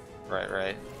 Right,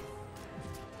 right.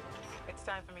 It's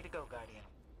time for me to go, Guardian.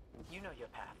 You know your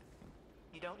path.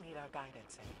 You don't need our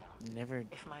guidance anymore. Never.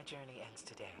 If my journey ends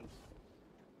today,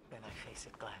 then I face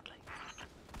it gladly.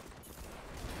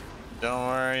 Don't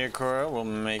worry, Cora. We'll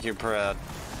make you proud.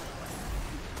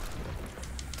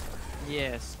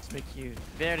 Yes, make you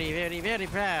very, very, very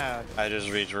proud. I just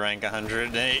reached rank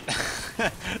 108.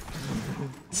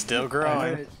 Still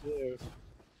growing.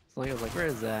 So I was like, where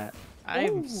is that?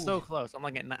 I'm so close. I'm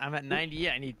like I'm at 90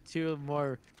 yet. I need two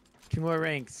more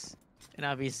ranks, and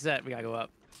I'll be set. We gotta go up.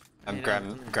 I'm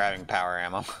grabbing power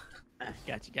ammo.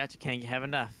 Gotcha. Can't have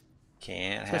enough.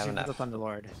 Can't Especially have for the enough.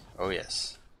 Thunderlord. Oh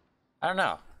yes. I don't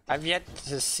know. I've yet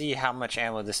to see how much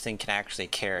ammo this thing can actually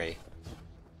carry.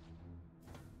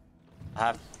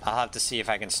 I'll have to see if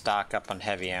I can stock up on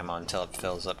heavy ammo until it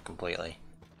fills up completely.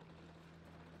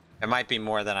 It might be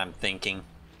more than I'm thinking.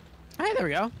 Hey, there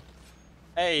we go.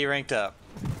 Hey, you ranked up.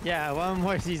 Yeah, one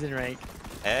more season rank.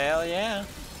 Hell yeah.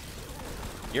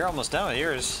 You're almost done with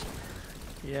yours.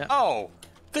 Yeah. Oh!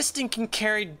 This thing can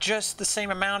carry just the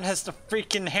same amount as the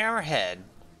freaking hammerhead.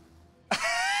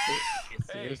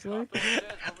 Hey, Seriously? Copper says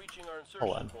we're reaching our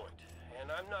Hold on. insertion point,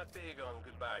 and I'm not big on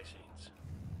goodbye scenes.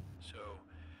 So,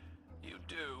 you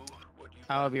do what you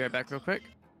I'll be right back real quick.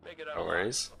 make it out No alive,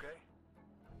 worries. okay?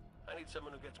 I need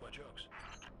someone who gets my jokes.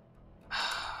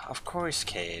 Of course,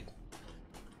 Cade.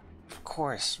 Of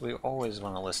course, we always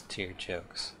want to listen to your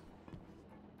jokes.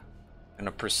 I'm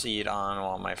gonna proceed on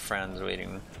while my friend's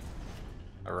waiting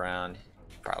around.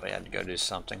 Probably had to go do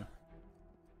something.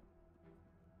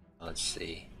 Let's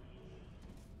see.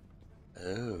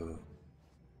 Oh.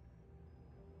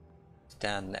 It's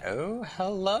down there. Oh,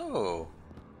 hello.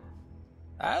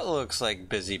 That looks like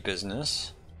busy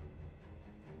business.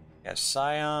 Yeah,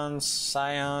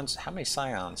 scions. How many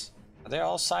scions? Are they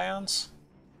all scions?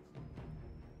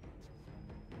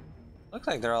 Looks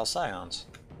like they're all scions.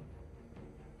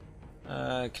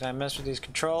 Can I mess with these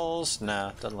controls?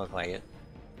 No, doesn't look like it.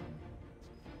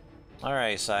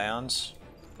 Alright, scions.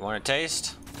 You want a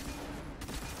taste?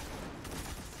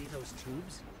 See those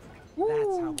tubes?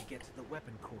 That's how we get to the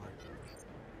weapon core.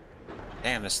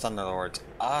 Damn, this Thunderlord's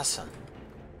awesome.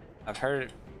 I've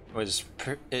heard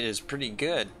it is pretty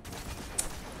good.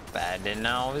 But I didn't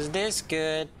know it was this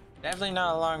good. Definitely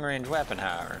not a long-range weapon,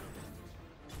 however.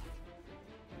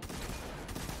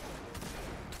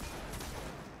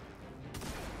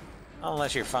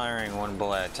 Unless you're firing one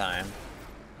bullet at a time.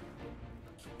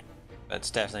 But it's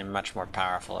definitely much more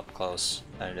powerful up close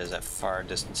than it is at far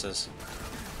distances.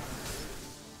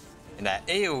 And that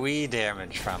AoE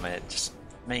damage from it just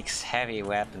makes heavy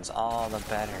weapons all the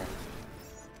better.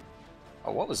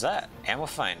 Oh, what was that? Ammo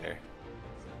finder.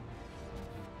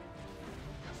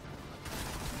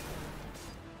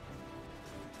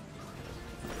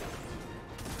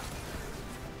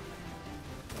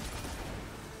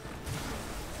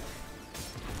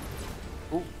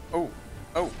 Ooh, oh,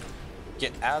 oh.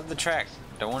 Get out of the track.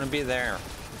 Don't want to be there.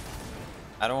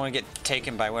 I don't want to get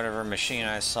taken by whatever machine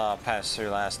I saw pass through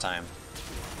last time.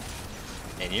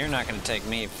 And you're not going to take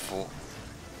me, fool.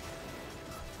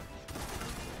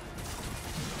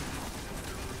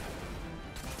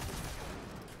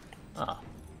 Oh.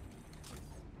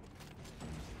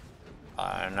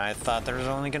 And I thought there was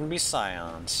only going to be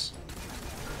scions.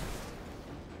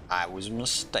 I was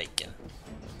mistaken.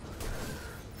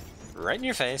 Right in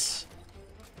your face.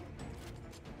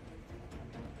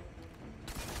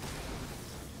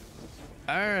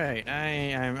 All right,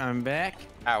 I'm back.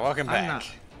 Alright, welcome back.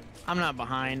 I'm not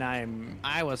behind.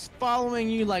 I was following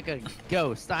you like a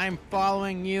ghost. I'm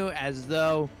following you as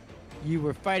though you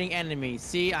were fighting enemies.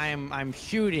 See, I'm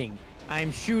shooting.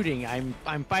 I'm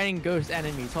fighting ghost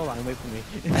enemies. Hold on, wait for me.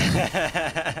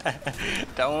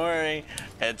 Don't worry,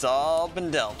 it's all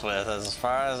been dealt with as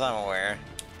far as I'm aware.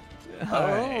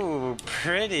 Oh, right.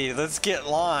 Pretty. Let's get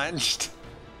launched.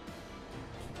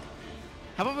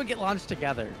 How about we get launched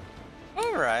together?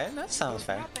 All right, that sounds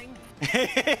fair. All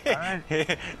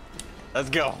right. Let's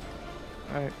go. All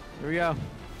right, here we go.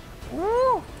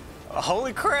 Woo!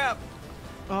 Holy crap!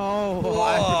 Oh, whoa.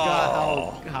 I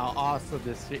forgot how awesome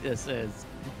this is.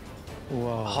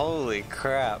 Whoa! Holy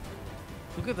crap!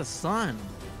 Look at the sun.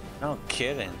 No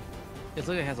kidding. It's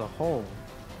like it has a hole.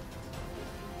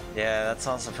 Yeah, that's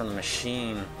also from the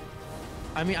machine.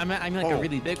 I mean like a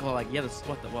really big hole. Like yeah,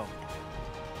 what the whoa?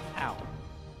 Ow!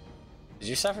 Did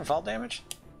you suffer fall damage?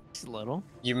 Just a little.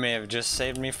 You may have just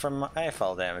saved me from my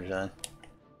fall damage then.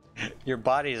 Your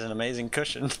body is an amazing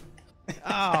cushion.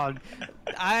 Oh,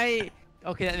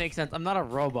 okay, that makes sense. I'm not a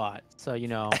robot, so you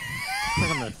know,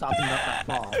 I'm gonna soften up that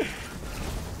fall.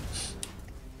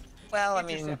 Well, I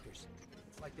mean, It's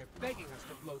like they're begging us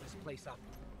to blow this place up.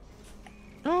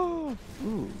 Oh,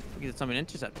 ooh, we get some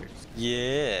interceptors.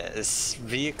 yes,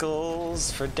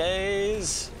 vehicles for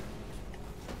days.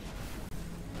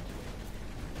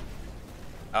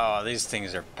 Oh, these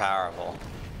things are powerful.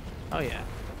 Oh yeah.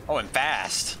 Oh, and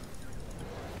fast.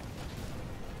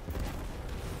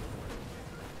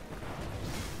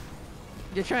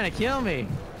 You're trying to kill me.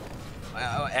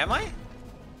 Am I?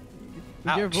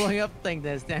 You're Ouch. blowing up thing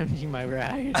that's damaging my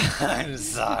ride. I'm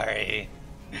sorry.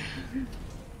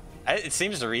 It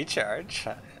seems to recharge,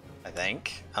 I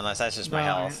think. Unless that's just my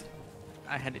health.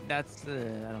 I had it. That's I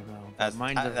don't know. That's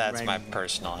Mine's my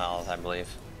personal health, I believe.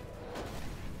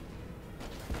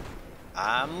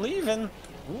 I'm leaving.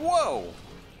 Whoa!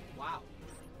 Wow.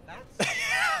 That's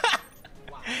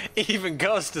wow. Even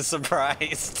Ghost is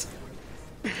surprised.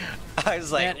 I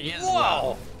was like, That is whoa!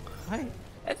 loud. Hi.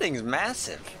 That thing's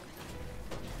massive.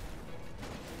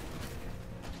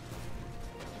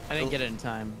 I didn't get it in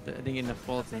time. I didn't get enough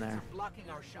bullets in there. Blocking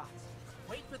our shots.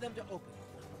 Wait for them to open.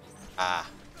 Ah.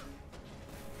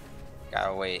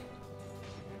 Gotta wait.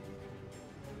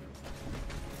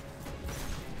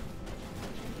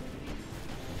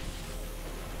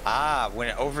 Ah, when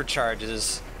it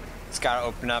overcharges, it's gotta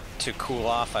open up to cool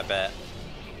off, I bet.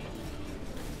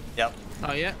 Yep.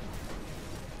 Oh yeah.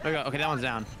 Okay, that one's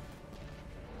down.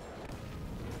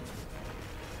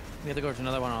 We have to go to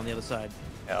another one on the other side.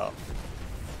 Yep.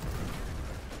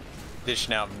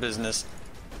 Dishing out business.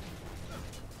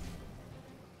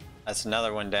 That's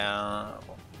another one down.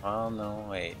 Oh no,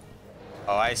 wait.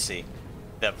 Oh, I see.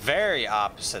 The very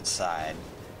opposite side.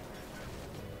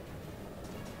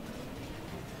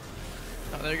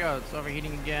 Oh, there you go. It's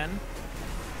overheating again.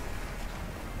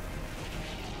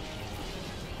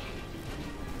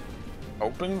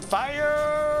 Open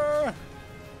fire!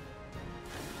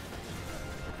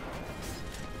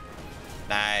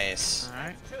 Nice. All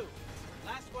right. Two.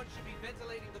 Last one should be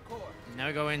ventilating the core. Now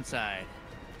we go inside.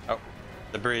 Oh,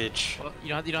 the bridge. Well, you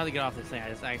don't have to get off this thing. I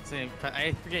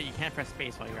forget you can't press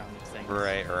space while you're on this thing.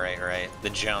 Right. The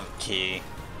jump key.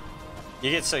 You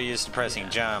get so used to pressing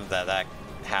jump that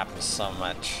happens so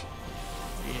much.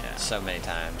 Yeah. So many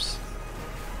times.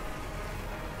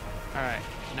 All right.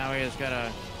 Now we just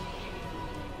gotta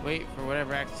wait for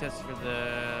whatever access for the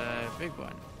big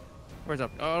one. Where's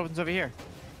up? Oh, it opens over here.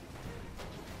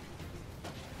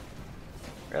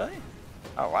 Really?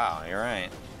 Oh wow, you're right.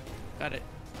 Got it.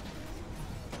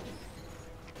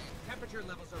 Temperature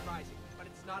levels are rising, but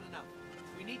it's not enough.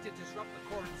 We need to disrupt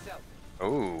the core itself.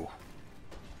 Ooh.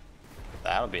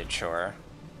 That'll be a chore.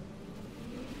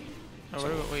 Oh,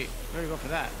 wait, where do we go for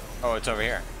that? Oh, it's over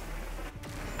here.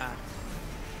 Ah.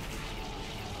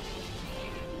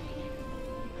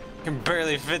 Can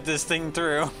barely fit this thing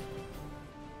through.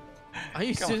 Are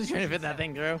you seriously trying to fit that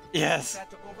thing through? Yes. That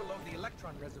to overload the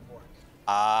electron reservoir.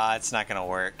 It's not gonna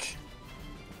work.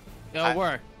 It'll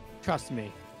work. Trust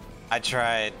me. I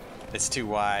tried. It's too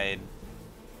wide.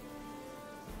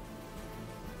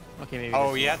 Okay, maybe.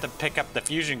 Oh, this you way. have to pick up the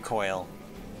fusion coil.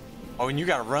 Oh, and you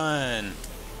gotta run.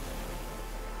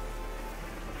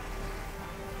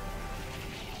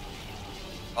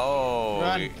 Oh.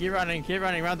 Run, keep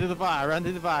running, run through the fire,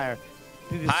 Through the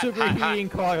Hot, superheating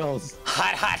coils.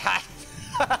 Hot.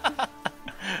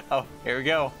 Oh, here we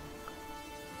go.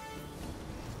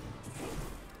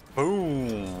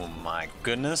 Boom! My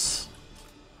goodness.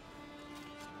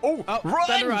 Oh, Oh, run!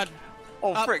 time to run.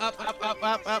 Oh, Up, frick!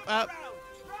 up.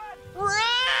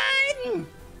 Run!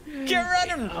 Get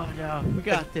running! Oh no, we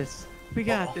got this. We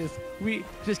got this. We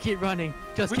just keep running.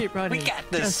 Keep running. We got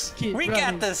this. Just keep We running.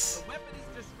 got this. The weapon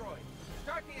is destroyed.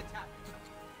 Start the attack.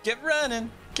 Get running!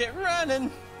 Get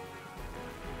running!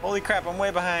 Holy crap! I'm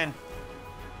way behind.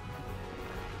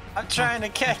 I'm trying to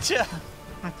catch up.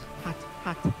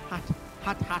 Hot.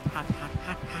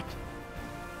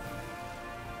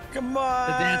 Come The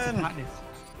dance of on! hotness.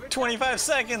 25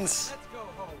 seconds. Let's go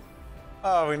home.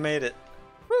 Oh, we made it.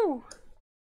 Woo!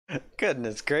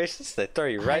 Goodness gracious, they throw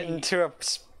you right into a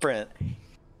sprint.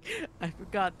 I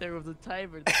forgot there was a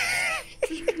timer.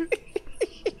 We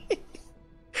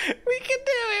can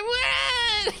do it!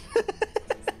 What?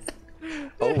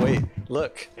 Oh wait,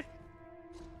 look.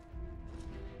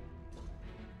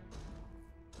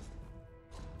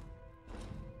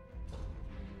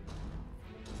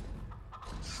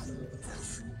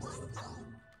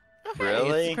 Hey,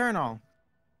 Really? It's the Colonel.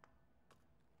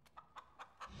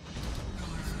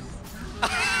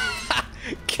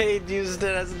 Cade used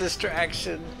it as a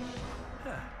distraction.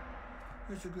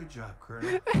 That's a good job,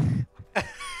 Colonel. 7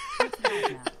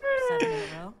 in a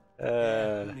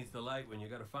row. Who needs the light when you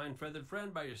got a fine feathered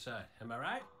friend by your side? Am I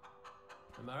right?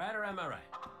 Am I right or am I right?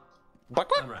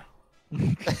 I'm right.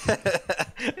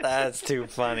 That's too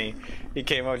funny. He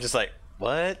came out just like,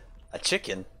 what? A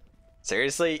chicken?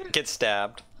 Seriously? Get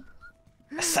stabbed.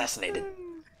 Assassinated.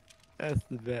 That's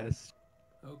the best.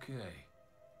 Okay.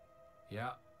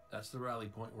 Yeah, that's the rally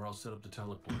point where I'll set up the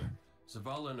teleporter.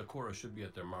 Zavala and Nakora should be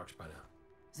at their marks by now.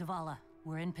 Zavala,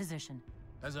 we're in position.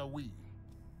 As are we.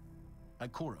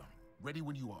 Ikora, ready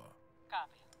when you are.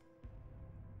 Copy.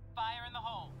 Fire in the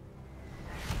hole.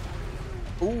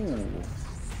 Ooh.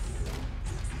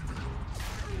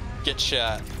 Get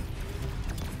shot.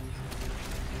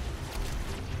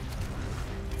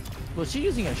 Was she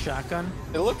using a shotgun?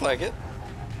 It looked like it.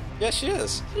 Yes, she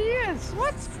is. She is.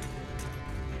 What?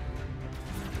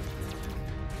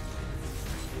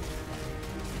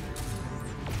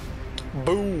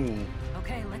 Boom.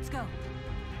 Okay, let's go.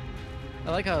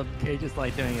 I like how Cage is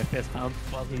like doing a fist pump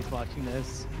while he's watching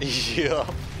this. Yeah.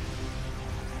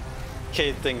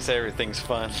 Cade thinks everything's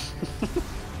fun.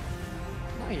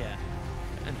 Oh yeah.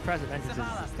 And President is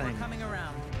Zavala, his we're thing. coming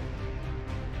around.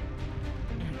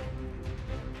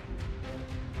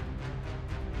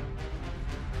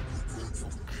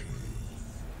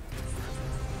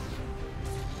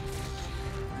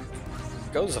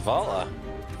 Go Zavala.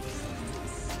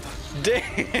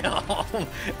 Damn!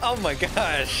 Oh my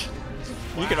gosh!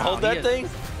 You can Wow, hold that he is- thing?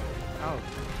 Oh.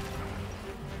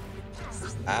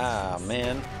 Ah,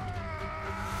 man.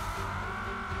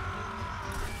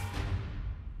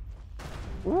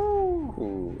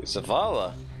 Ooh,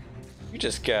 Zavala. You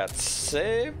just got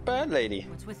saved by a lady.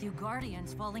 What's with you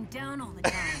Guardians falling down all the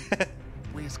time?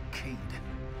 Where's Cade?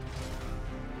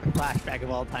 Flashback of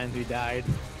all times we died.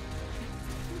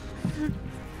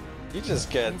 You just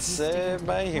got Guess he's saved sticking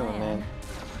by a to the human, plan. man.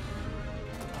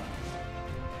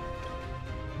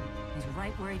 He's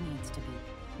right where he needs to be.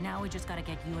 Now we just gotta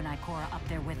get you and Ikora up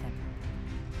there with him.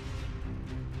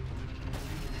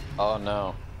 Oh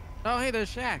no. Oh, hey,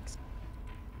 there's Shax.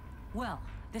 Well,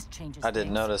 this changes I didn't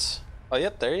things. notice. Oh,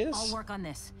 yep, there he is. I'll work on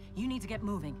this. You need to get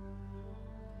moving.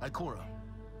 Ikora,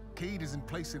 Cade is in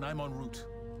place and I'm en route.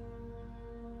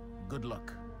 Good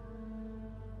luck,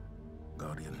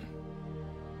 Guardian.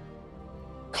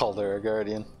 Called her a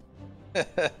guardian.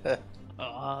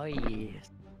 Oh, yes.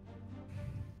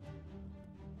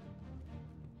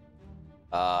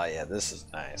 Oh, yeah, this is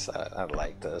nice. I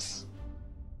like this.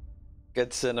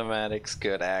 Good cinematics,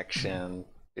 good action,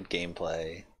 good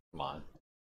gameplay. Come on.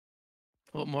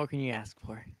 What more can you ask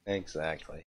for?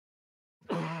 Exactly.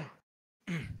 Oh,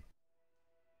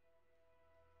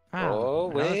 another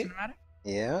wait. cinematic?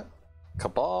 Yeah.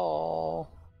 Cabal.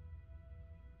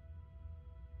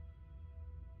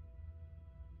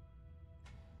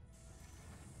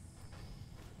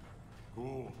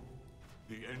 Ghoul,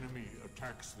 the enemy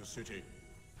attacks the city,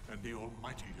 and the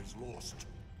Almighty is lost.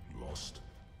 Lost?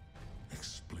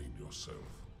 Explain yourself.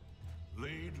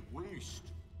 Laid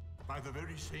waste by the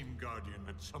very same Guardian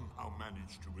that somehow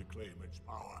managed to reclaim its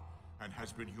power and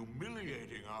has been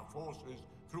humiliating our forces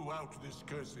throughout this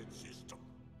cursed system.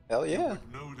 Hell You yeah.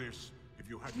 would know this if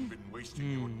you hadn't been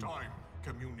wasting your time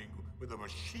communing with a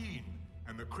machine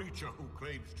and the creature who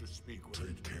claims to speak with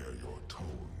Take care your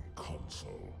tone,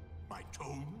 console. my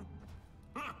tone?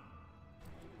 Huh.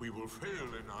 We will fail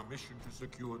in our mission to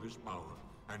secure this power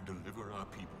and deliver our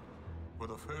people. For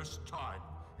the first time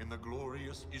in the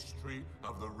glorious history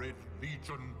of the Red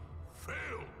Legion,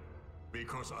 fail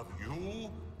because of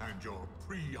you and your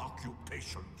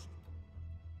preoccupations.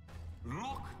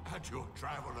 Look at your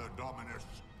traveler, Dominus.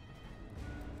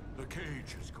 The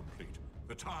cage is complete.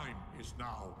 The time is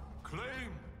now. Claim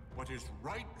what is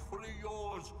rightfully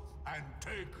yours and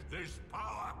take this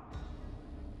power.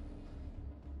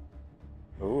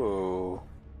 Ooh.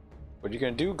 What are you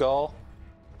gonna do, Gaul?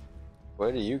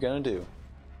 What are you gonna do?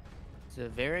 It's a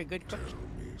very good Tell question.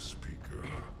 me, speaker,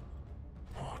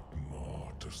 what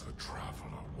more does the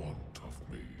traveler want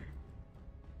of me?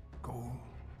 Ghoul,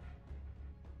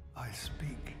 I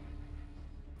speak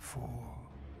for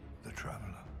the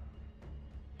traveler.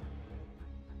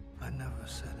 I never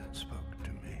said it spoke to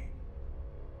me.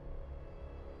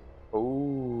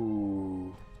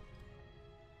 Ooh.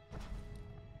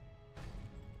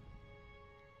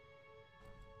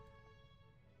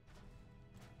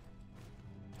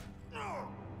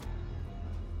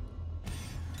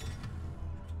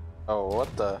 Oh,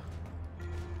 what the?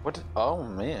 What? Oh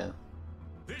man.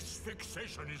 This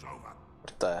fixation is over.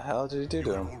 What the hell did he do You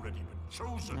to have him? already been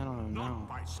chosen, I don't know. not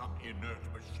by some inert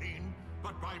machine,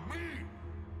 but by me.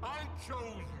 I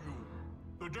chose you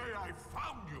the day I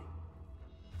found you.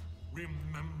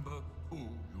 Remember who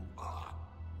you are,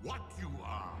 what you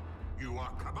are. You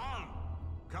are Cabal.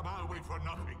 Cabal wait for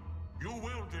nothing. You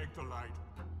will take the light.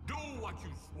 Do what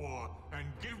you swore and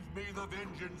give me the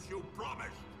vengeance you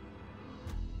promised.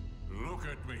 Look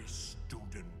at me,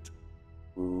 student.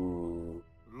 Ooh.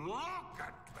 Look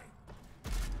at me.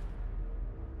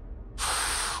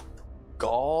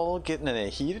 Gaul getting in a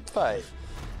heated fight.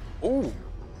 Ooh.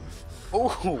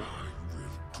 Ooh.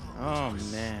 Oh,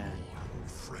 man.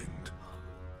 Friend,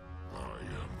 I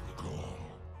am Gaul,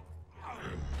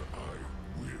 and I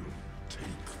will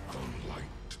take the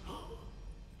light.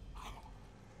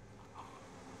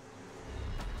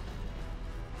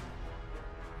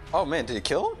 Oh man, did he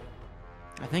kill him?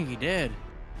 I think he did.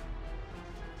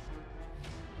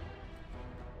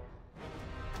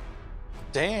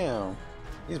 Damn.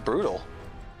 He's brutal.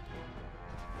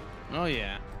 Oh,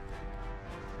 yeah.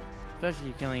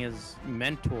 Especially killing his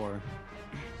mentor.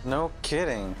 No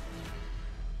kidding.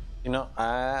 You know,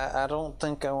 I don't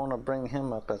think I want to bring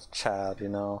him up as a child, you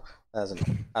know, as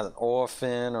an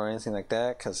orphan or anything like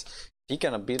that, because if he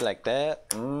gonna be like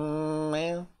that,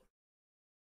 man.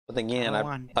 But again,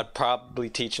 I'd probably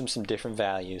teach him some different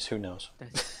values. Who knows?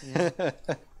 Yeah.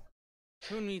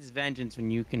 Who needs vengeance when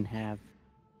you can have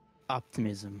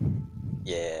optimism?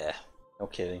 Yeah, no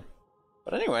kidding.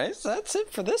 But anyways, that's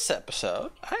it for this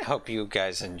episode. I hope you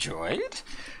guys enjoyed.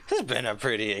 It's been a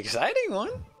pretty exciting one.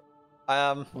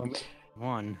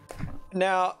 One.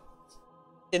 Now,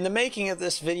 in the making of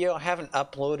this video, I haven't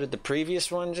uploaded the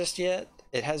previous one just yet.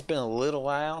 It has been a little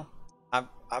while. I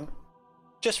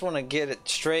just want to get it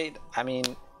straight. I mean,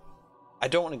 I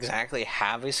don't exactly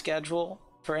have a schedule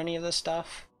for any of this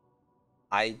stuff.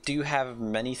 I do have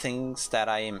many things that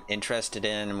I am interested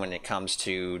in when it comes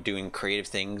to doing creative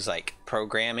things like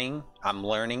programming.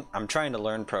 I'm trying to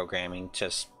learn programming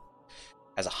just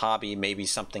as a hobby, maybe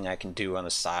something I can do on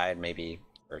the side, maybe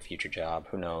or a future job,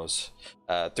 who knows.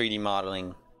 3D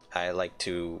modeling, I like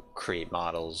to create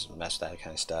models, mess with that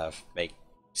kind of stuff, make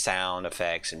sound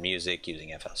effects and music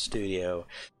using FL Studio.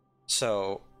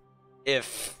 So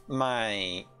if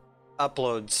my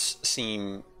uploads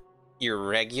seem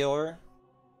irregular,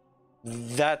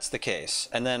 that's the case.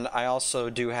 And then I also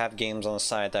do have games on the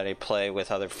side that I play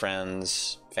with other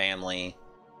friends, family,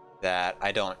 that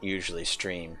I don't usually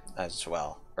stream as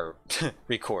well, or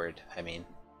record, I mean.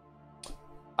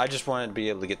 I just wanted to be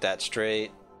able to get that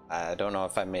straight. I don't know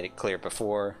if I made it clear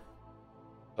before,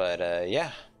 but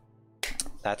yeah,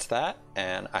 that's that,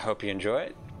 and I hope you enjoy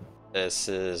it. This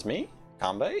is me,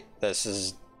 Combyte. This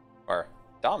is, or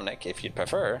Dominic, if you'd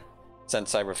prefer,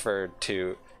 since I refer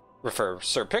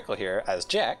Sir Pickle here as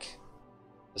Jack.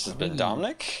 This has been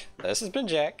Dominic. This has been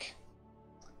Jack.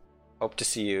 Hope to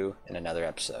see you in another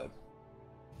episode.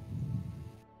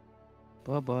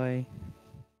 Bye-bye.